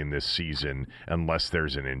early in this season unless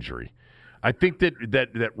there's an injury. I think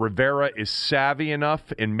that Rivera is savvy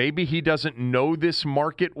enough, and maybe he doesn't know this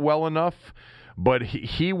market well enough, but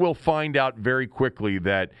he will find out very quickly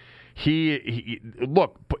that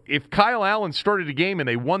Look, if Kyle Allen started a game and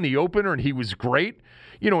they won the opener and he was great,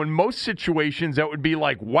 in most situations that would be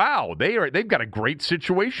like, wow, they've got a great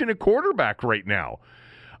situation at quarterback right now.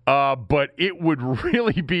 But it would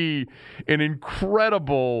really be an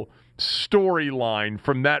incredible storyline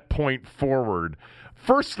from that point forward.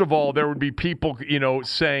 First of all, there would be people,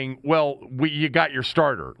 saying, well, you got your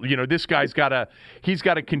starter. This guy's he's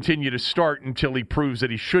got to continue to start until he proves that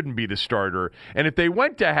he shouldn't be the starter. And if they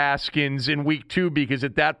went to Haskins in week 2 because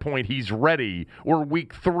at that point he's ready, or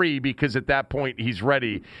week 3 because at that point he's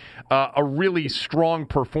ready, a really strong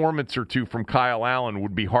performance or two from Kyle Allen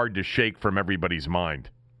would be hard to shake from everybody's mind.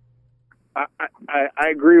 I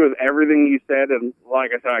agree with everything you said, and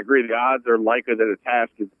like I said, I agree the odds are likely that it's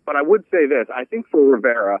Haskins. But I would say this. I think for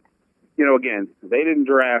Rivera, again, they didn't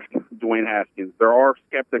draft Dwayne Haskins. There are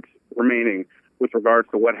skeptics remaining with regards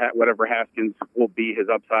to whatever Haskins will be, his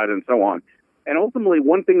upside, and so on. And ultimately,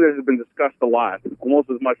 one thing that has been discussed a lot, almost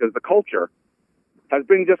as much as the culture, has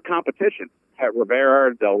been just competition. At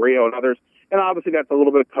Rivera, Del Rio, and others. And obviously that's a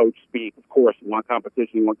little bit of coach speak. Of course, you want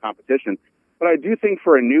competition. But I do think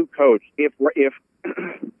for a new coach, if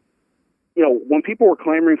when people were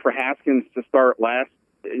clamoring for Haskins to start right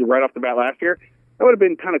off the bat last year, that would have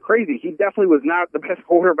been kind of crazy. He definitely was not the best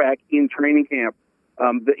quarterback in training camp.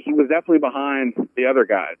 He was definitely behind the other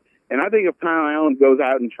guys. And I think if Kyle Allen goes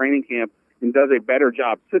out in training camp and does a better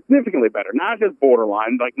job, significantly better, not just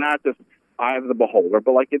borderline, like not just eye of the beholder,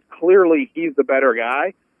 but like it's clearly he's the better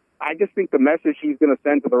guy. I just think the message he's going to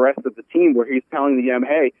send to the rest of the team, where he's telling them,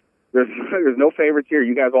 hey, there's no favorites here.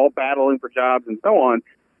 You guys all battling for jobs and so on.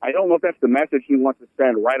 I don't know if that's the message he wants to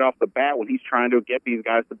send right off the bat when he's trying to get these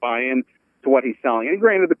guys to buy in to what he's selling. And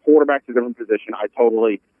granted, the quarterback's a different position. I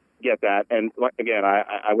totally get that. And again,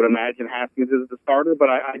 I would imagine Haskins is the starter, but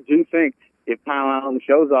I do think if Kyle Allen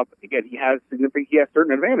shows up, again, he has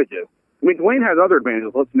certain advantages. I mean, Dwayne has other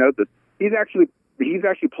advantages. Let's note this. He's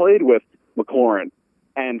actually played with McLaurin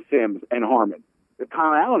and Sims and Harmon.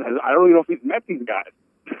 Kyle Allen has, I don't even know if he's met these guys.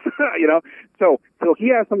 So he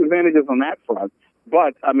has some advantages on that front.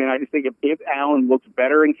 But, I mean, I just think if Allen looks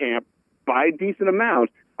better in camp by a decent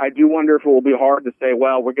amount, I do wonder if it will be hard to say,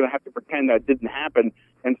 well, we're going to have to pretend that didn't happen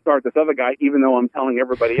and start this other guy, even though I'm telling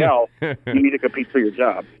everybody else you need to compete for your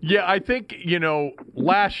job. Yeah, I think,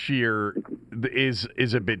 last year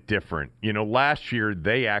is a bit different. Last year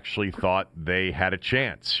they actually thought they had a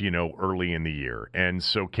chance, early in the year. And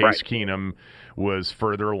so Case Keenum was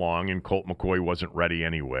further along and Colt McCoy wasn't ready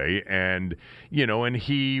anyway. And, and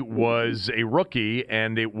he was a rookie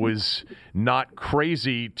and it was not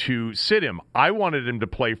crazy to sit him. I wanted him to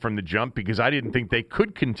play from the jump because I didn't think they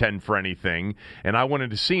could contend for anything. And I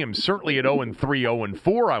wanted to see him certainly at 0-3,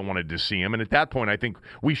 0-4. I wanted to see him. And at that point, I think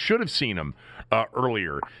we should have seen him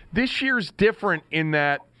earlier. This year's different in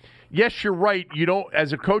that, yes, you're right.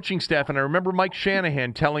 As a coaching staff, and I remember Mike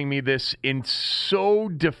Shanahan telling me this in so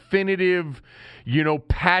definitive,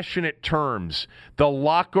 passionate terms. The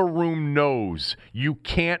locker room knows you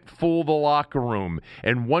can't fool the locker room.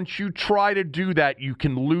 And once you try to do that, you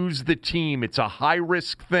can lose the team. It's a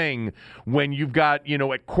high-risk thing when you've got,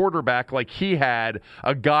 at quarterback like he had,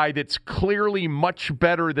 a guy that's clearly much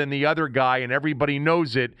better than the other guy and everybody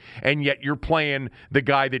knows it, and yet you're playing the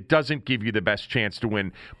guy that doesn't give you the best chance to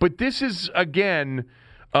win. But this is, again,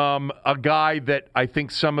 a guy that I think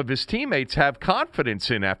some of his teammates have confidence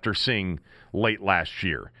in after seeing late last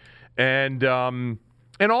year. And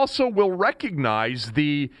also will recognize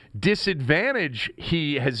the disadvantage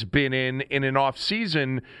he has been in an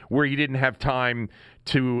offseason where he didn't have time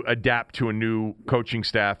to adapt to a new coaching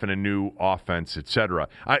staff and a new offense, etc.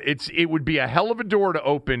 It would be a hell of a door to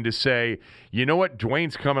open to say, you know what,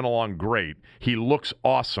 Dwayne's coming along great. He looks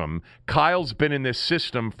awesome. Kyle's been in this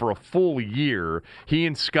system for a full year. He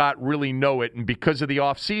and Scott really know it, and because of the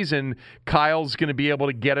offseason, Kyle's going to be able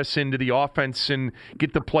to get us into the offense and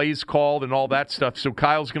get the plays called and all that stuff. So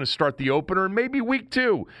Kyle's going to start the opener and maybe week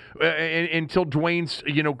 2 until Dwayne's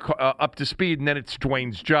up to speed, and then it's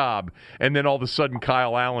Dwayne's job. And then all of a sudden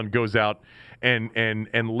Kyle Allen goes out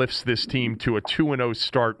and lifts this team to a 2-0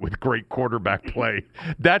 start with great quarterback play.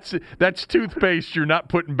 That's toothpaste you're not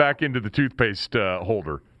putting back into the toothpaste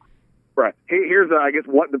holder. Right. Here's, I guess,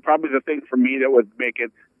 probably the thing for me that would make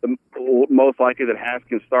it the most likely that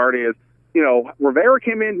Haskins start is, Rivera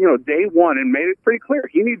came in, day one and made it pretty clear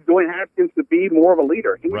he needs Dwayne Haskins to be more of a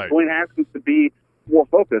leader. He needs Dwayne Haskins to be more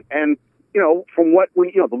focused. And from what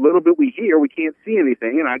we, the little bit we hear, we can't see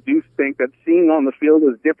anything. And I do think that seeing on the field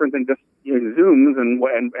is different than just Zooms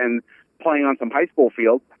and playing on some high school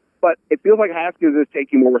fields. But it feels like Haskins is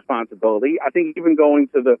taking more responsibility. I think even going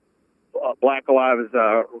to the Black Lives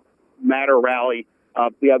Matter rally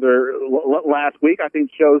last week, I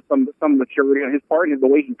think shows some maturity on his part and the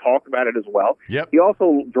way he talked about it as well. Yep. He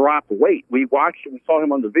also dropped weight. We saw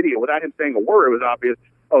him on the video without him saying a word. It was obvious.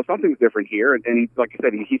 Oh, something's different here. And he, like I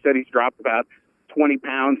said, he said he's dropped about 20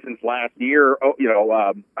 pounds since last year.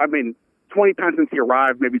 20 pounds since he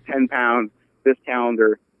arrived, maybe 10 pounds this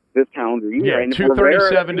calendar year. Yeah, and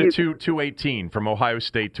 237 to 218 from Ohio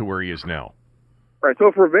State to where he is now. Right. So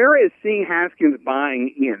if Rivera is seeing Haskins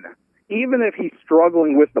buying in, even if he's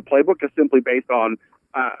struggling with the playbook, just simply based on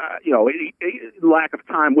lack of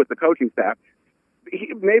time with the coaching staff,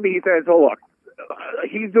 maybe he says, "Oh, look,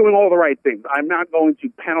 he's doing all the right things. I'm not going to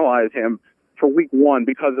penalize him for week one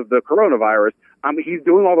because of the coronavirus. He's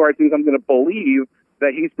doing all the right things. I'm going to believe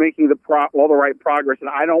that he's making all the right progress, and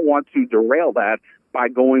I don't want to derail that by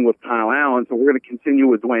going with Kyle Allen. So we're going to continue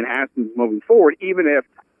with Dwayne Haskins moving forward, even if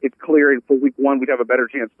it's clear for week one we'd have a better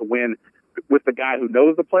chance to win with the guy who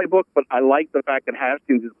knows the playbook. But I like the fact that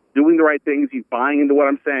Haskins is doing the right things. He's buying into what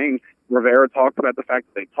I'm saying. Rivera talked about the fact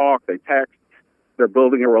that they talk, they text, they're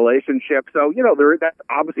building a relationship. So, that's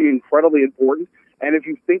obviously incredibly important. And if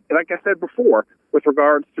you think, like I said before, with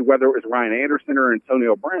regards to whether it was Ryan Anderson or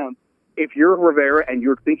Antonio Brown, if you're Rivera and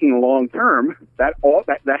you're thinking long term, that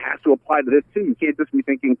has to apply to this too. You can't just be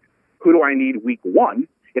thinking, who do I need week one?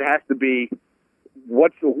 It has to be,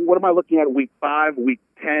 what am I looking at week 5, week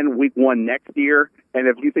 10, week 1 next year? And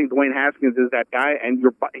if you think Dwayne Haskins is that guy and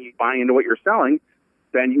he's buying into what you're selling,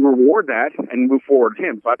 then you reward that and move forward with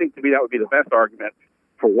him. So I think to me that would be the best argument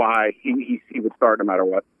for why he would start no matter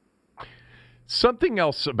what. Something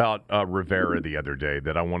else about Rivera the other day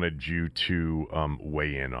that I wanted you to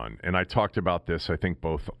weigh in on, and I talked about this, I think,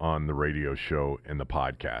 both on the radio show and the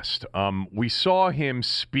podcast. We saw him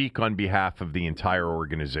speak on behalf of the entire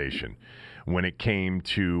organization when it came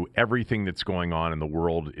to everything that's going on in the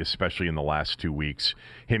world, especially in the last 2 weeks,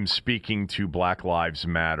 him speaking to Black Lives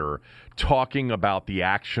Matter, talking about the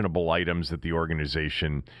actionable items that the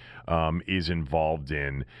organization is involved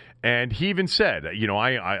in. And he even said,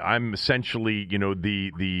 I'm essentially,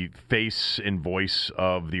 the face and voice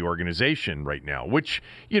of the organization right now, which,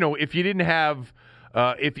 if you didn't have,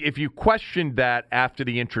 if you questioned that after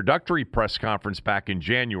the introductory press conference back in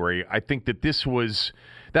January, I think that this was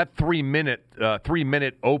that 3 minute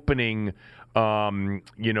opening,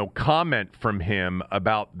 comment from him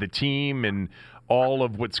about the team and all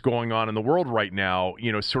of what's going on in the world right now,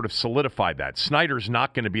 sort of solidified that. Snyder's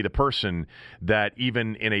not going to be the person that,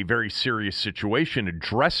 even in a very serious situation,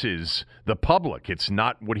 addresses the public. It's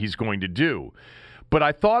not what he's going to do. But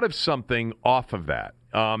I thought of something off of that.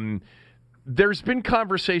 There's been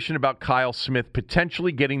conversation about Kyle Smith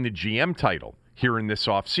potentially getting the GM title here in this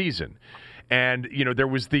offseason. And, there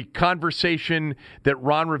was the conversation that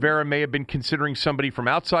Ron Rivera may have been considering somebody from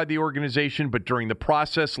outside the organization, but during the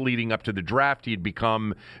process leading up to the draft, he had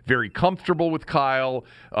become very comfortable with Kyle,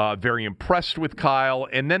 very impressed with Kyle.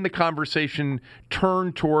 And then the conversation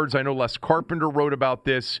turned towards, I know Les Carpenter wrote about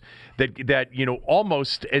this, that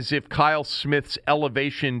almost as if Kyle Smith's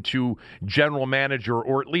elevation to general manager,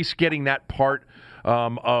 or at least getting that part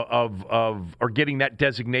or getting that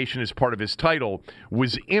designation as part of his title,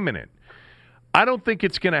 was imminent. I don't think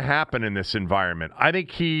it's going to happen in this environment. I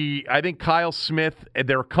think Kyle Smith,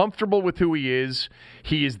 they're comfortable with who he is.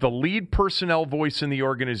 He is the lead personnel voice in the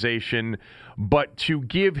organization, but to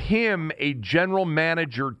give him a general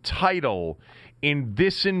manager title in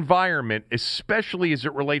this environment, especially as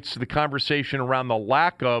it relates to the conversation around the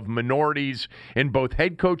lack of minorities in both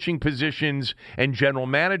head coaching positions and general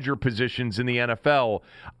manager positions in the NFL,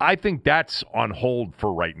 I think that's on hold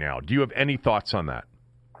for right now. Do you have any thoughts on that?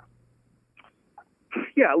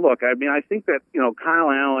 Yeah, look, I think that, Kyle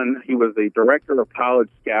Allen, he was the director of college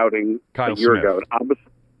scouting a year ago.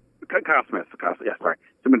 Kyle Smith. Yeah, sorry.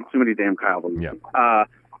 Too many damn Kyles. Yeah. By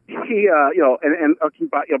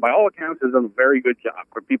all accounts, has done a very good job.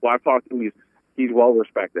 For people I've talked to, he's well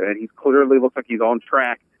respected, and he clearly looks like he's on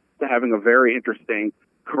track to having a very interesting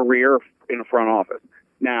career in the front office.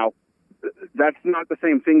 Now, that's not the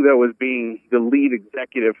same thing, though, as being the lead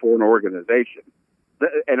executive for an organization.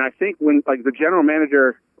 And I think when, the general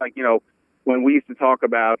manager, when we used to talk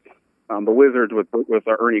about the Wizards with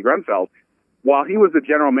Ernie Grunfeld, while he was the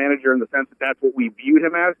general manager in the sense that that's what we viewed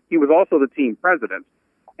him as, he was also the team president.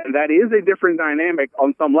 And that is a different dynamic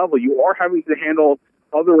on some level. You are having to handle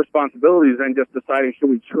other responsibilities than just deciding, should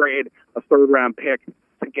we trade a third-round pick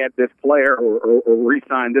to get this player or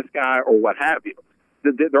re-sign this guy or what have you.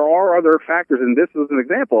 There are other factors, and this was an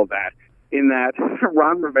example of that, in that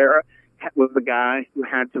Ron Rivera was the guy who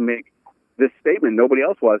had to make this statement. Nobody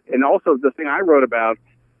else was. And also the thing I wrote about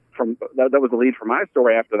that was the lead for my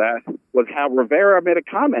story after that was how Rivera made a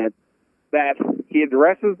comment that He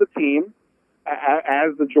addresses the team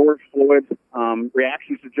as the George Floyd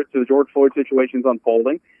reactions to the George Floyd situation is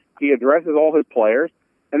unfolding. He addresses all his players.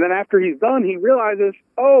 And then after he's done, he realizes,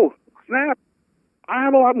 oh, snap, I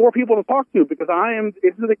have a lot more people to talk to because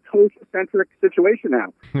this is a coach-centric situation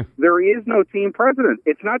now. There is no team president.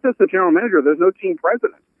 It's not just the general manager. There's no team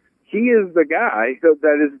president. He is the guy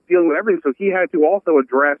that is dealing with everything. So he had to also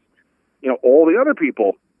address, all the other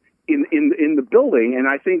people in the building. And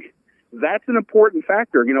I think that's an important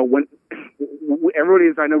factor. When everybody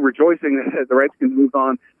is, I know, rejoicing that the Redskins moved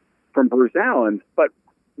on from Bruce Allen, but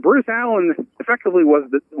Bruce Allen effectively was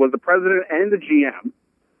the president and the GM.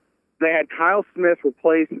 They had Kyle Smith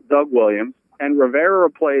replace Doug Williams and Rivera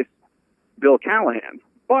replace Bill Callahan,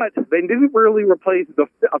 but they didn't really replace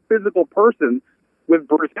a physical person with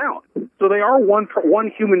Bruce Allen. So they are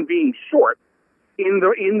one human being short in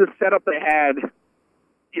the setup they had,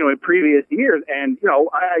 in previous years. And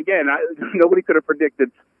nobody could have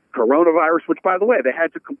predicted coronavirus, which, by the way, they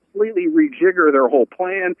had to completely rejigger their whole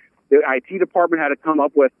plan. The IT department had to come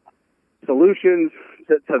up with solutions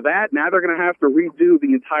to that. Now they're going to have to redo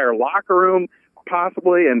the entire locker room,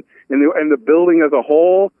 possibly, and the building as a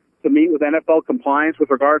whole to meet with NFL compliance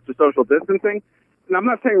with regards to social distancing. And I'm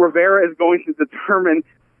not saying Rivera is going to determine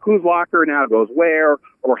whose locker now goes where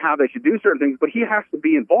or how they should do certain things, but he has to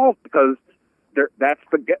be involved because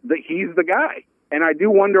he's the guy. And I do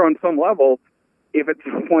wonder on some level if at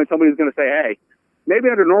some point somebody's going to say, hey, maybe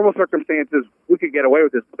under normal circumstances we could get away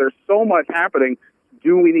with this, but there's so much happening.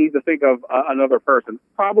 Do we need to think of another person?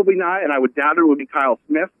 Probably not, and I would doubt it would be Kyle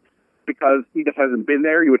Smith because he just hasn't been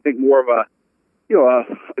there. You would think more of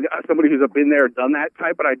somebody who's been there, done that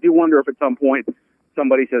type. But I do wonder if at some point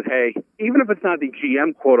somebody says, hey, even if it's not the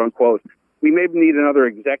GM, quote unquote, we maybe need another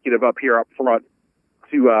executive up here up front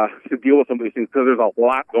to deal with some of these things because there's a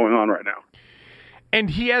lot going on right now. And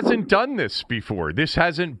he hasn't done this before. This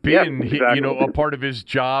hasn't been, a part of his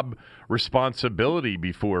job responsibility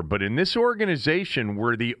before. But in this organization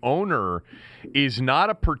where the owner is not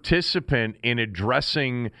a participant in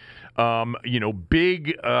addressing,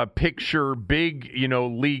 big picture, big,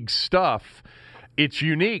 league stuff, it's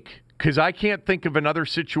unique. Because I can't think of another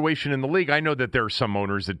situation in the league. I know that there are some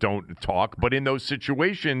owners that don't talk, but in those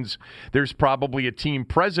situations, there's probably a team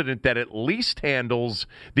president that at least handles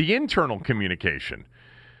the internal communication.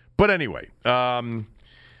 But anyway,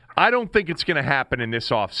 I don't think it's going to happen in this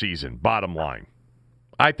offseason, bottom line.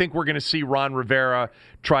 I think we're going to see Ron Rivera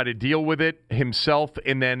try to deal with it himself,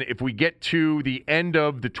 and then if we get to the end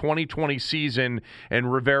of the 2020 season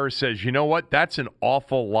and Rivera says, you know what, that's an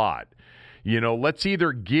awful lot. Let's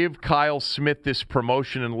either give Kyle Smith this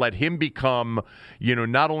promotion and let him become,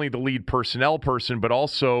 not only the lead personnel person, but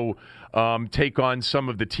also take on some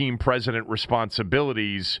of the team president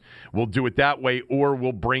responsibilities. We'll do it that way, or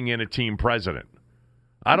we'll bring in a team president.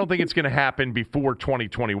 I don't think it's going to happen before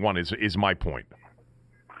 2021 is my point.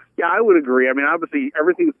 Yeah, I would agree. I mean, obviously,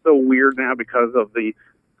 everything's so weird now because of the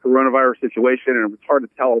coronavirus situation, and it's hard to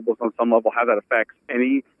tell on some level how that affects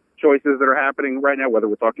any choices that are happening right now, whether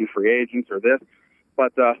we're talking free agents or this.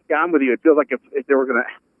 But, I'm with you. It feels like if they were going to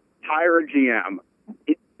hire a GM,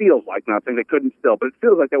 it feels like, not saying they couldn't still, but it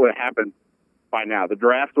feels like that would have happened by now. The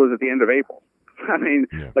draft was at the end of April. I mean,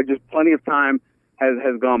 just plenty of time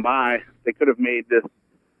has gone by. They could have made this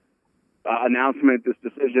announcement, this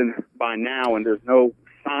decision by now, and there's no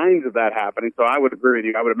signs of that happening. So I would agree with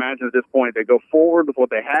you. I would imagine at this point they go forward with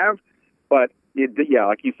what they have, but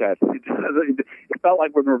like you said, it felt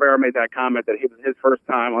like when Rivera made that comment that it was his first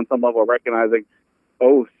time on some level of recognizing,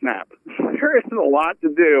 oh, snap, there is a lot to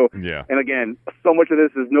do. Yeah. And again, so much of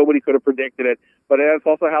this is nobody could have predicted it, but it's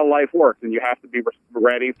also how life works, and you have to be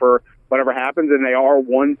ready for whatever happens, and they are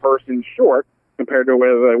one person short compared to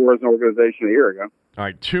where they were as an organization a year ago. All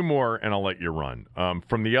right, two more, and I'll let you run.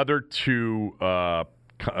 From the other two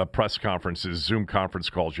press conferences, Zoom conference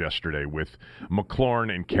calls yesterday with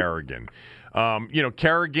McLaurin and Kerrigan.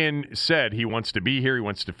 Kerrigan said he wants to be here. He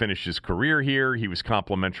wants to finish his career here. He was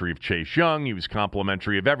complimentary of Chase Young. He was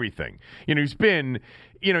complimentary of everything.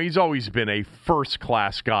 He's always been a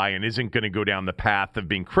first-class guy and isn't going to go down the path of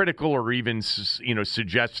being critical or even,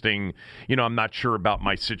 suggesting, I'm not sure about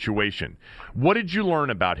my situation. What did you learn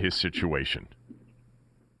about his situation?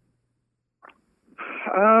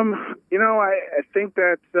 I think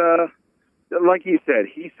that, like you said,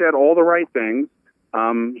 he said all the right things.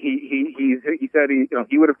 He said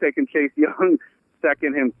he would have taken Chase Young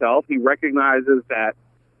second himself. He recognizes that,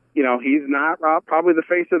 he's not probably the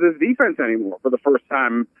face of this defense anymore for the first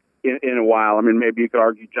time in a while. I mean, maybe you could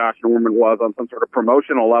argue Josh Norman was on some sort of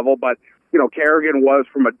promotional level, but, Kerrigan was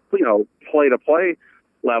from a, play-to-play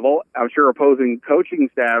level. I'm sure opposing coaching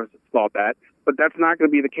staffs thought that. but that's not going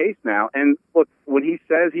to be the case now. And look, when he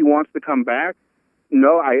says he wants to come back,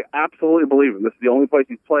 no, I absolutely believe him. This is the only place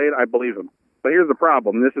he's played. I believe him. But here's the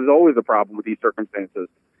problem. This is always the problem with these circumstances.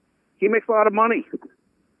 He makes a lot of money,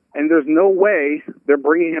 and there's no way they're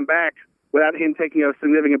bringing him back without him taking a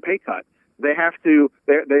significant pay cut. They have to.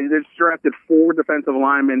 They just drafted 4 defensive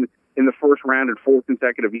linemen in the first round in 4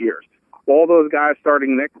 consecutive years. All those guys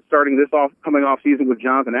starting this coming off season with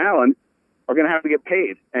Jonathan Allen are going to have to get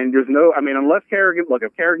paid. And there's no. I mean, unless Kerrigan. Look,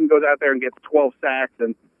 if Kerrigan goes out there and gets 12 sacks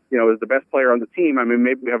and is the best player on the team, I mean,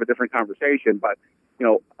 maybe we have a different conversation. But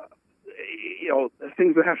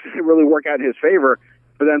things would have to really work out in his favor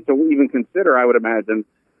for them to even consider, I would imagine,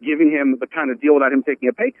 giving him the kind of deal without him taking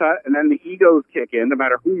a pay cut. And then the egos kick in, no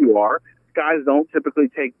matter who you are. Guys don't typically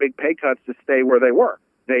take big pay cuts to stay where they were.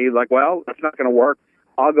 They well, that's not going to work.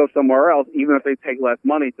 I'll go somewhere else, even if they take less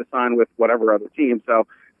money to sign with whatever other team. So,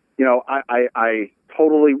 I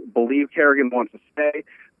totally believe Kerrigan wants to stay.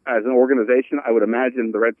 As an organization, I would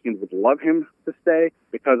imagine the Redskins would love him to stay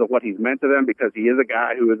because of what he's meant to them, because he is a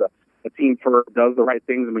guy who is a team first, does the right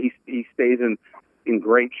things. I mean, he stays in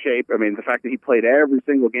great shape. I mean, the fact that he played every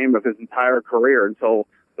single game of his entire career until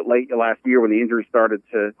the late last year when the injury started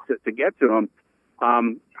to get to him,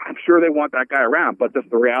 I'm sure they want that guy around. But just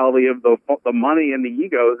the reality of the money and the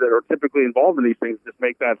egos that are typically involved in these things just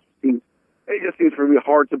make it just seems for me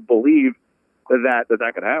hard to believe that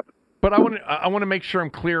could happen. But I want to make sure I'm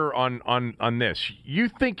clear on this. You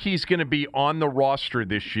think he's going to be on the roster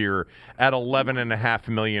this year at $11.5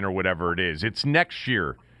 million or whatever it is? It's next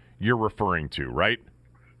year you're referring to, right?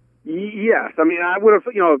 Yes. I mean, I would have,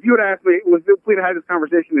 if you had asked me, if we'd had this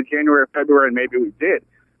conversation in January or February, and maybe we did,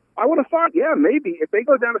 I would have thought, yeah, maybe if they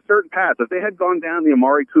go down a certain path, if they had gone down the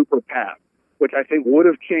Amari Cooper path, which I think would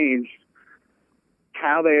have changed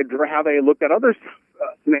how they looked at other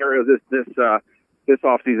scenarios this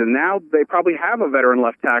offseason. Now they probably have a veteran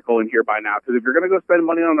left tackle in here by now, because if you're going to go spend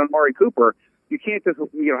money on Amari Cooper, you can't just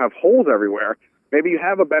have holes everywhere. Maybe you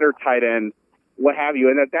have a better tight end, what have you.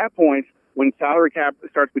 And at that point, when salary cap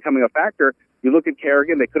starts becoming a factor, you look at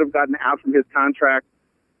Kerrigan. They could have gotten out from his contract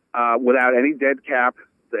without any dead cap.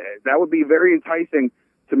 That would be very enticing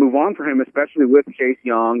to move on for him, especially with Chase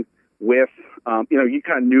Young. With you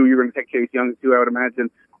kind of knew you were going to take Chase Young too, I would imagine,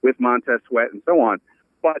 with Montez Sweat and so on.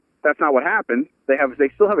 But that's not what happened. They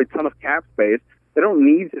still have a ton of cap space. They don't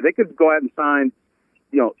need to. They could go out and sign,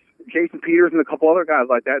 Jason Peters and a couple other guys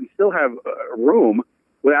like that, and still have room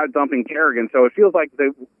without dumping Kerrigan. So it feels like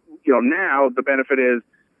now the benefit is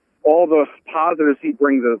all the positives he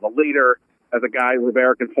brings as a leader, as a guy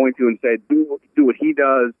Rivera can point to and say, do what he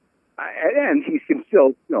does, and he can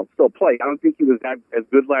still play. I don't think he was as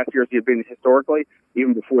good last year as he had been historically,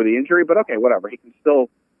 even before the injury. But okay, whatever. He can still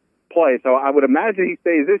play. So I would imagine he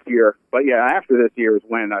stays this year. But yeah, after this year is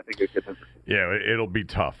when I think it gets interesting. Yeah, it'll be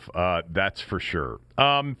tough. That's for sure.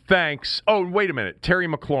 Thanks. Oh, wait a minute. Terry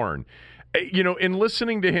McLaurin. In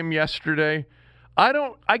listening to him yesterday,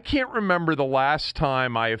 I can't remember the last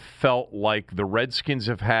time I have felt like the Redskins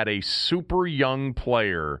have had a super young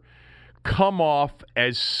player come off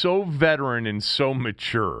as so veteran and so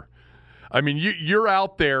mature. I mean, you're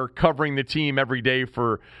out there covering the team every day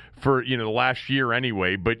for the last year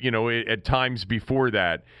anyway, but at times before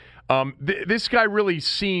that. This guy really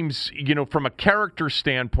seems, from a character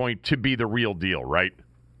standpoint, to be the real deal, right?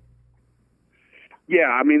 Yeah,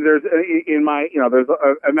 I mean,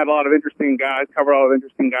 I've met a lot of interesting guys, covered a lot of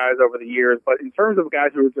interesting guys over the years, but in terms of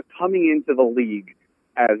guys who are just coming into the league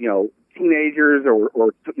as, teenagers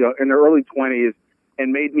or in their early 20s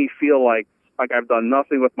and made me feel like I've done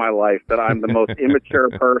nothing with my life, that I'm the most immature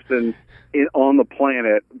person on the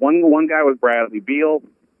planet. One guy was Bradley Beal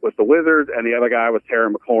with the Wizards, and the other guy was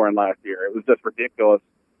Terry McLaurin last year. It was just ridiculous.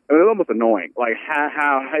 It was almost annoying, like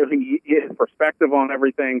how his perspective on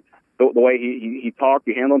everything, the way he talked,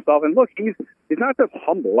 he handled himself. And look, he's not just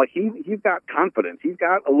humble. Like he's got confidence. He's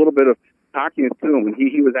got a little bit of cockiness to him. And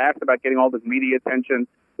he was asked about getting all this media attention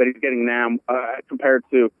that he's getting now compared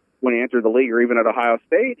to when he entered the league or even at Ohio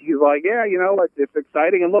State. He's like, yeah, it's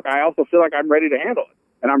exciting. And look, I also feel like I'm ready to handle it.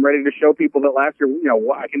 And I'm ready to show people that last year,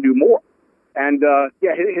 I can do more. And,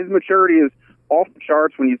 his maturity is off the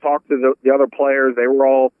charts. When you talk to the other players, they were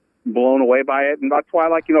all blown away by it. And that's why,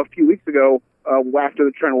 a few weeks ago, after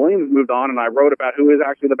the Trent Williams moved on and I wrote about who is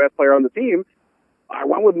actually the best player on the team, I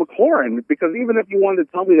went with McLaurin, because even if you wanted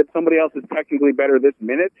to tell me that somebody else is technically better this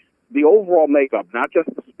minute, the overall makeup, not just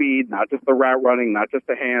the speed, not just the route running, not just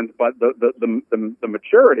the hands, but the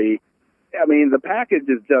maturity, I mean, the package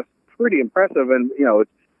is just pretty impressive. And,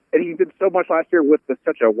 and he did so much last year with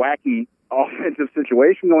such a wacky offensive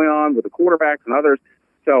situation going on with the quarterbacks and others.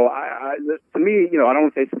 So to me, I don't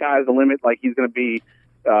want to say sky's the limit, like he's going to be,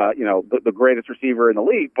 the greatest receiver in the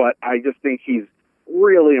league, but I just think he's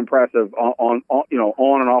really impressive on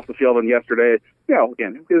and off the field. And yesterday,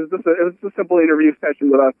 again, it was a simple interview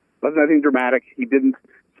session with us. Wasn't anything dramatic. He didn't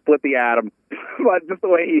split the atom, but just the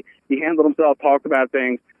way he handled himself, talked about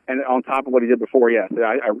things, and on top of what he did before, yes,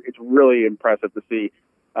 it's really impressive to see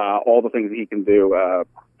all the things that he can do.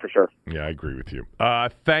 For sure. Yeah, I agree with you.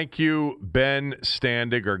 Thank you, Ben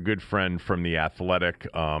Standig, our good friend from The Athletic.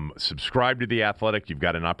 Subscribe to The Athletic. You've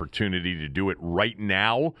got an opportunity to do it right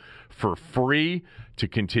now for free to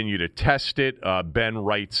continue to test it. Ben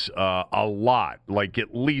writes a lot, like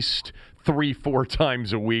at least 3-4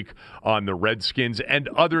 times a week on the Redskins and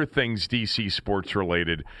other things DC sports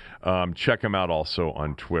related. Check him out also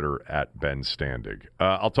on Twitter at Ben Standig.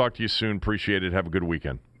 I'll talk to you soon. Appreciate it. Have a good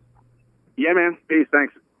weekend. Yeah, man. Peace.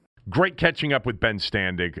 Thanks. Great catching up with Ben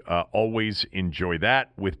Standig. Always enjoy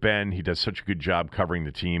that with Ben. He does such a good job covering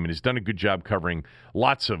the team and has done a good job covering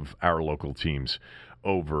lots of our local teams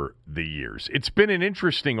over the years. It's been an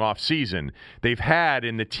interesting offseason they've had,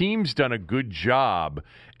 and the team's done a good job,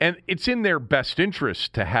 and it's in their best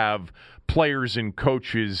interest to have players and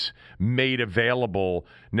coaches made available.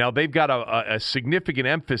 Now, they've got a significant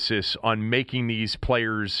emphasis on making these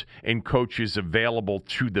players and coaches available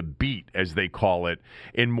to the beat, as they call it,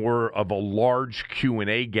 in more of a large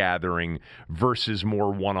Q&A gathering versus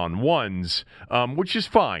more one-on-ones, which is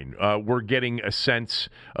fine. We're getting a sense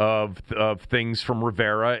of things from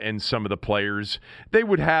Rivera and some of the players. They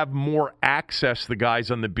would have more access, the guys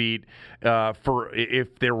on the beat, for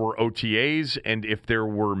if there were OTAs and if there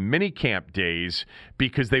were minicamp days,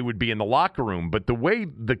 because they would be in the locker room. But the way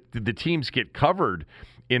the teams get covered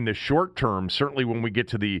in the short term, certainly when we get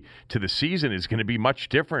to the season, is going to be much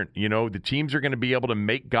different. The teams are going to be able to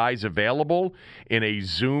make guys available in a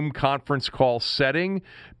Zoom conference call setting,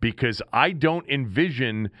 because I don't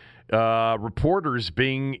envision reporters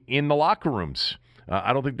being in the locker rooms.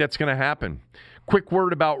 I don't think that's going to happen. Quick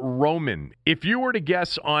word about Roman. If you were to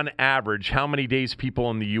guess on average how many days people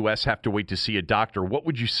in the U.S. have to wait to see a doctor, what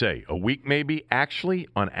would you say? A week maybe? Actually,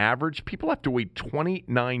 on average, people have to wait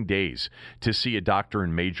 29 days to see a doctor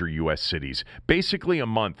in major U.S. cities. Basically a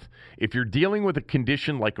month. If you're dealing with a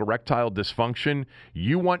condition like erectile dysfunction,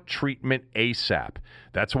 you want treatment ASAP.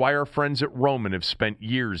 That's why our friends at Roman have spent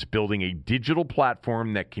years building a digital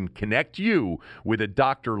platform that can connect you with a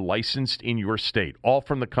doctor licensed in your state, all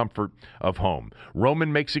from the comfort of home.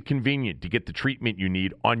 Roman makes it convenient to get the treatment you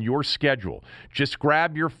need on your schedule. Just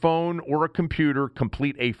grab your phone or a computer,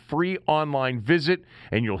 complete a free online visit,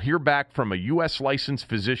 and you'll hear back from a U.S. licensed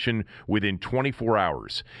physician within 24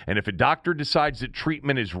 hours. And if a doctor decides that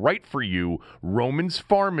treatment is right for you, Roman's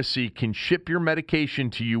Pharmacy can ship your medication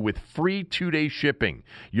to you with free 2-day shipping.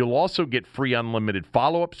 You'll also get free unlimited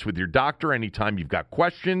follow-ups with your doctor anytime you've got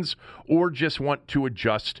questions or just want to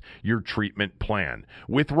adjust your treatment plan.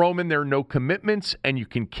 With Roman, there are no commitments, and you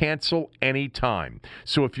can cancel anytime.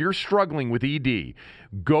 So if you're struggling with ED,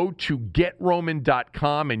 go to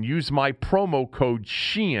GetRoman.com and use my promo code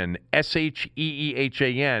SHEEHAN,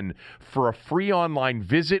 SHEEHAN, for a free online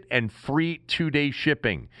visit and free 2-day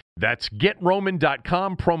shipping. That's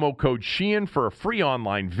GetRoman.com, promo code SHEEHAN, for a free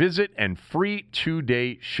online visit and free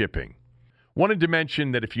 2-day shipping. Wanted to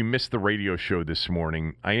mention that if you missed the radio show this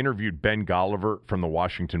morning, I interviewed Ben Golliver from the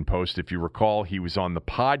Washington Post. If you recall, he was on the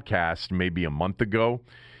podcast maybe a month ago.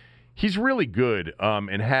 He's really good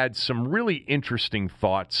and had some really interesting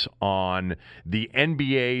thoughts on the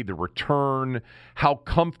NBA, the return, how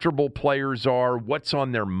comfortable players are, what's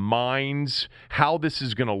on their minds, how this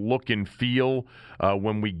is going to look and feel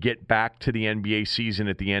when we get back to the NBA season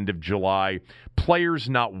at the end of July. Players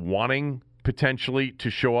not wanting potentially to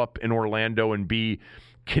show up in Orlando and be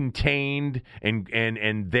contained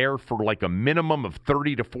and there for like a minimum of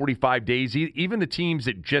 30 to 45 days. Even the teams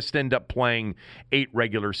that just end up playing 8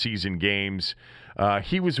 regular season games.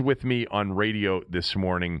 He was with me on radio this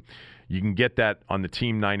morning. You can get that on the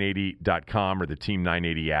team980.com or the Team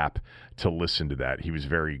 980 app to listen to that. He was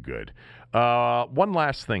very good. One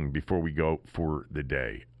last thing before we go for the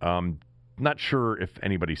day. Not sure if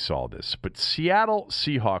anybody saw this, but Seattle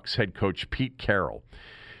Seahawks head coach Pete Carroll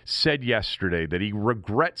said yesterday that he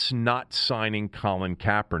regrets not signing Colin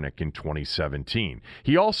Kaepernick in 2017.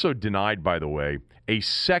 He also denied, by the way, a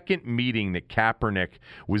second meeting that Kaepernick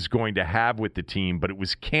was going to have with the team, but it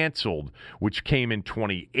was canceled, which came in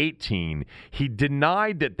 2018. He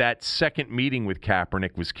denied that second meeting with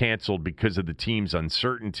Kaepernick was canceled because of the team's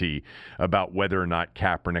uncertainty about whether or not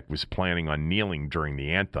Kaepernick was planning on kneeling during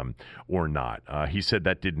the anthem or not. He said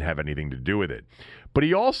that didn't have anything to do with it. But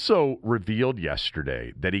he also revealed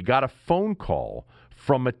yesterday that he got a phone call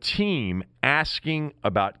from a team asking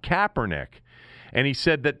about Kaepernick, and he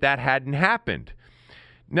said that hadn't happened.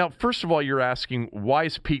 Now, first of all, you're asking, why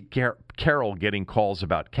is Pete Carroll getting calls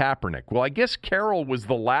about Kaepernick? Well, I guess Carroll was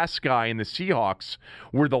the last guy, and the Seahawks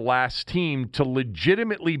were the last team to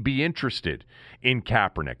legitimately be interested in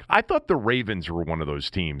Kaepernick. I thought the Ravens were one of those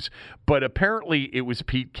teams, but apparently it was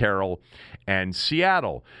Pete Carroll and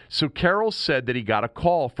Seattle. So Carroll said that he got a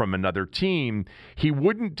call from another team. He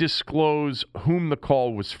wouldn't disclose whom the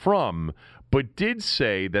call was from, but did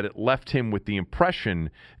say that it left him with the impression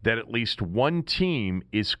that at least one team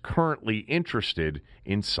is currently interested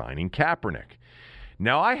in signing Kaepernick.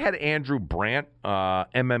 Now, I had Andrew Brandt,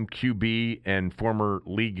 MMQB and former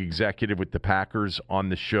league executive with the Packers, on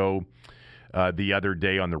the show the other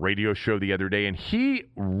day, on the radio show the other day, and he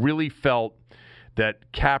really felt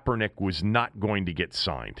that Kaepernick was not going to get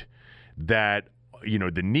signed, that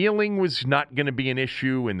the kneeling was not going to be an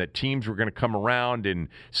issue, and that teams were going to come around and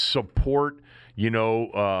support,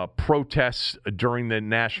 protests during the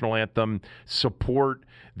national anthem, support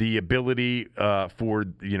the ability for,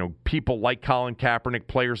 people like Colin Kaepernick,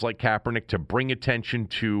 players like Kaepernick, to bring attention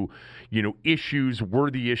to,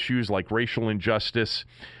 worthy issues like racial injustice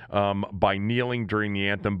by kneeling during the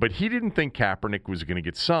anthem. But he didn't think Kaepernick was going to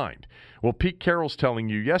get signed. Well, Pete Carroll's telling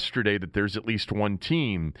you yesterday that there's at least one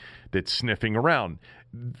team that's sniffing around.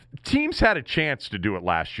 Teams had a chance to do it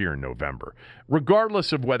last year in November,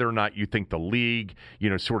 regardless of whether or not you think the league,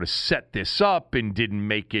 sort of set this up and didn't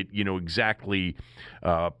make it, exactly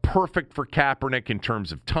perfect for Kaepernick in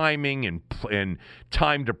terms of timing and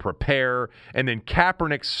time to prepare. And then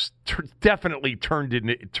Kaepernick definitely turned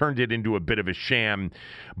it into a bit of a sham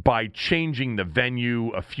by changing the venue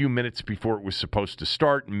a few minutes before it was supposed to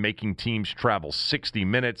start and making teams travel 60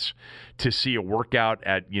 minutes to see a workout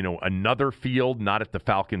at, another field, not at the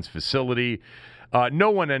Falcons facility. No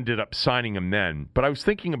one ended up signing him then, but I was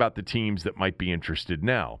thinking about the teams that might be interested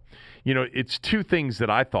now. It's two things that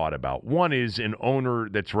I thought about. One is an owner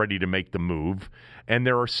that's ready to make the move, and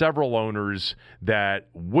there are several owners that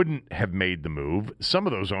wouldn't have made the move. Some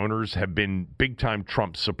of those owners have been big-time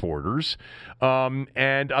Trump supporters,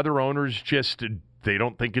 and other owners just, they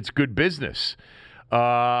don't think it's good business.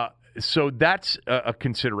 So that's a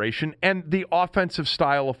consideration. And the offensive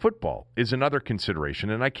style of football is another consideration.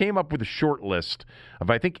 And I came up with a short list of,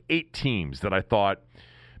 I think, 8 teams that I thought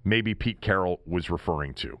maybe Pete Carroll was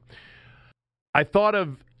referring to. I thought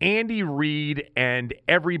of Andy Reid and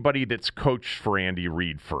everybody that's coached for Andy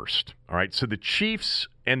Reid first. All right, so the Chiefs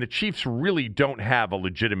really don't have a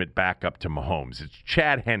legitimate backup to Mahomes. It's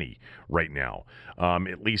Chad Henne right now,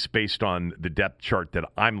 at least based on the depth chart that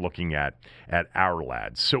I'm looking at our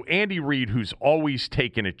lads. So Andy Reid, who's always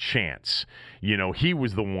taken a chance, he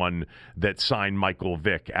was the one that signed Michael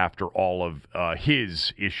Vick after all of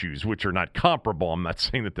his issues, which are not comparable. I'm not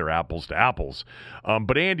saying that they're apples to apples.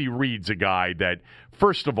 But Andy Reid's a guy that,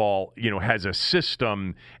 first of all, has a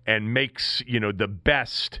system and makes, the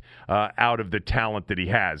best out of the talent that he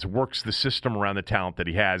has, works the system around the talent that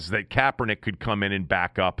he has, that Kaepernick could come in and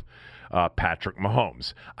back up Patrick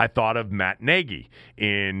Mahomes. I thought of Matt Nagy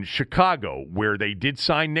in Chicago, where they did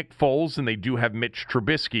sign Nick Foles and they do have Mitch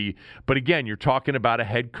Trubisky. But again, you're talking about a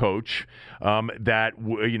head coach that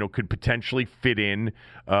could potentially fit in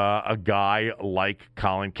a guy like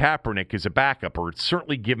Colin Kaepernick as a backup, or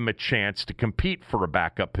certainly give him a chance to compete for a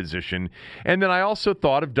backup position. And then I also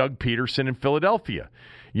thought of Doug Peterson in Philadelphia.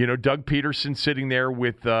 Doug Peterson sitting there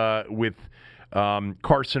with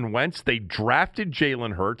Carson Wentz. They drafted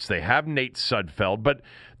Jalen Hurts. They have Nate Sudfeld. But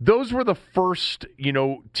those were the first,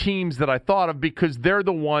 teams that I thought of, because they're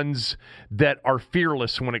the ones that are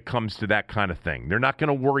fearless when it comes to that kind of thing. They're not going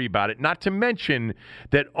to worry about it. Not to mention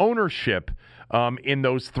that ownership in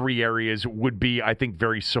those 3 areas would be, I think,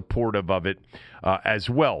 very supportive of it as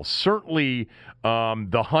well. Certainly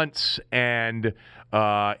the Hunts and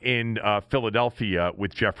in Philadelphia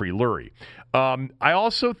with Jeffrey Lurie. I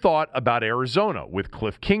also thought about Arizona with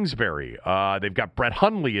Cliff Kingsbury. They've got Brett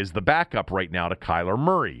Hundley as the backup right now to Kyler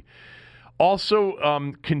Murray.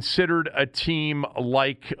 Also considered a team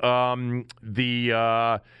like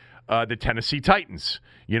the Tennessee Titans.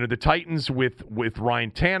 The Titans with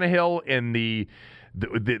Ryan Tannehill and the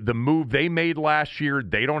move they made last year.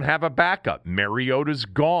 They don't have a backup. Mariota's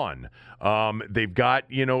gone. They've got,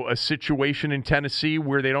 a situation in Tennessee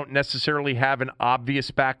where they don't necessarily have an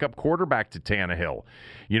obvious backup quarterback to Tannehill.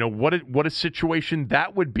 What a situation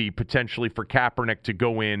that would be potentially for Kaepernick to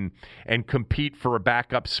go in and compete for a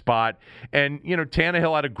backup spot. And,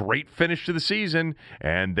 Tannehill had a great finish to the season,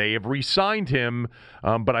 and they have re-signed him.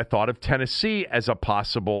 But I thought of Tennessee as a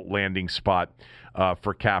possible landing spot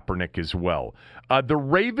for Kaepernick as well. The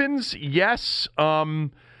Ravens, yes.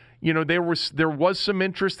 There was some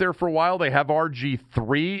interest there for a while. They have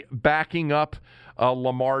RG3 backing up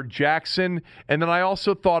Lamar Jackson. And then I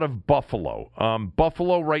also thought of Buffalo.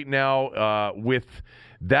 Buffalo right now with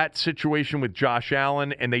that situation with Josh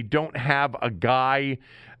Allen, and they don't have a guy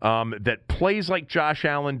that plays like Josh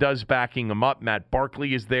Allen does backing him up. Matt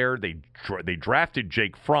Barkley is there. They drafted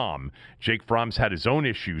Jake Fromm. Jake Fromm's had his own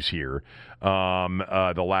issues here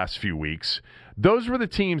the last few weeks. Those were the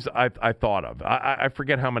teams I thought of. I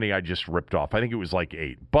forget how many I just ripped off. I think it was like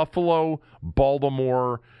 8. Buffalo,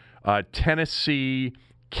 Baltimore, Tennessee,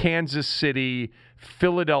 Kansas City,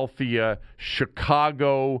 Philadelphia,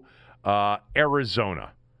 Chicago,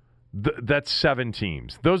 Arizona. That's 7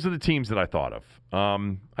 teams. Those are the teams that I thought of.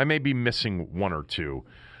 I may be missing 1 or 2,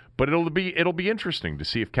 but it'll be interesting to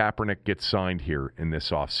see if Kaepernick gets signed here in this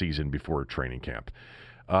offseason before a training camp.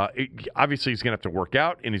 Obviously, he's going to have to work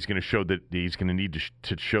out, and he's going to show that he's going to need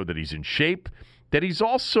to show that he's in shape, that he's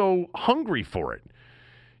also hungry for it.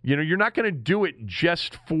 You're not going to do it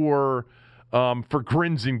just for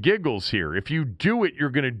grins and giggles here. If you do it, you're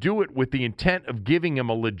going to do it with the intent of giving him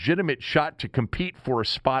a legitimate shot to compete for a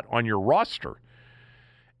spot on your roster.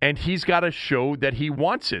 And he's got to show that he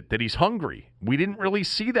wants it, that he's hungry. We didn't really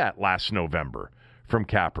see that last November from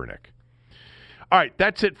Kaepernick. All right,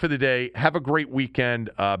 that's it for the day. Have a great weekend.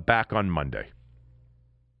 Back on Monday.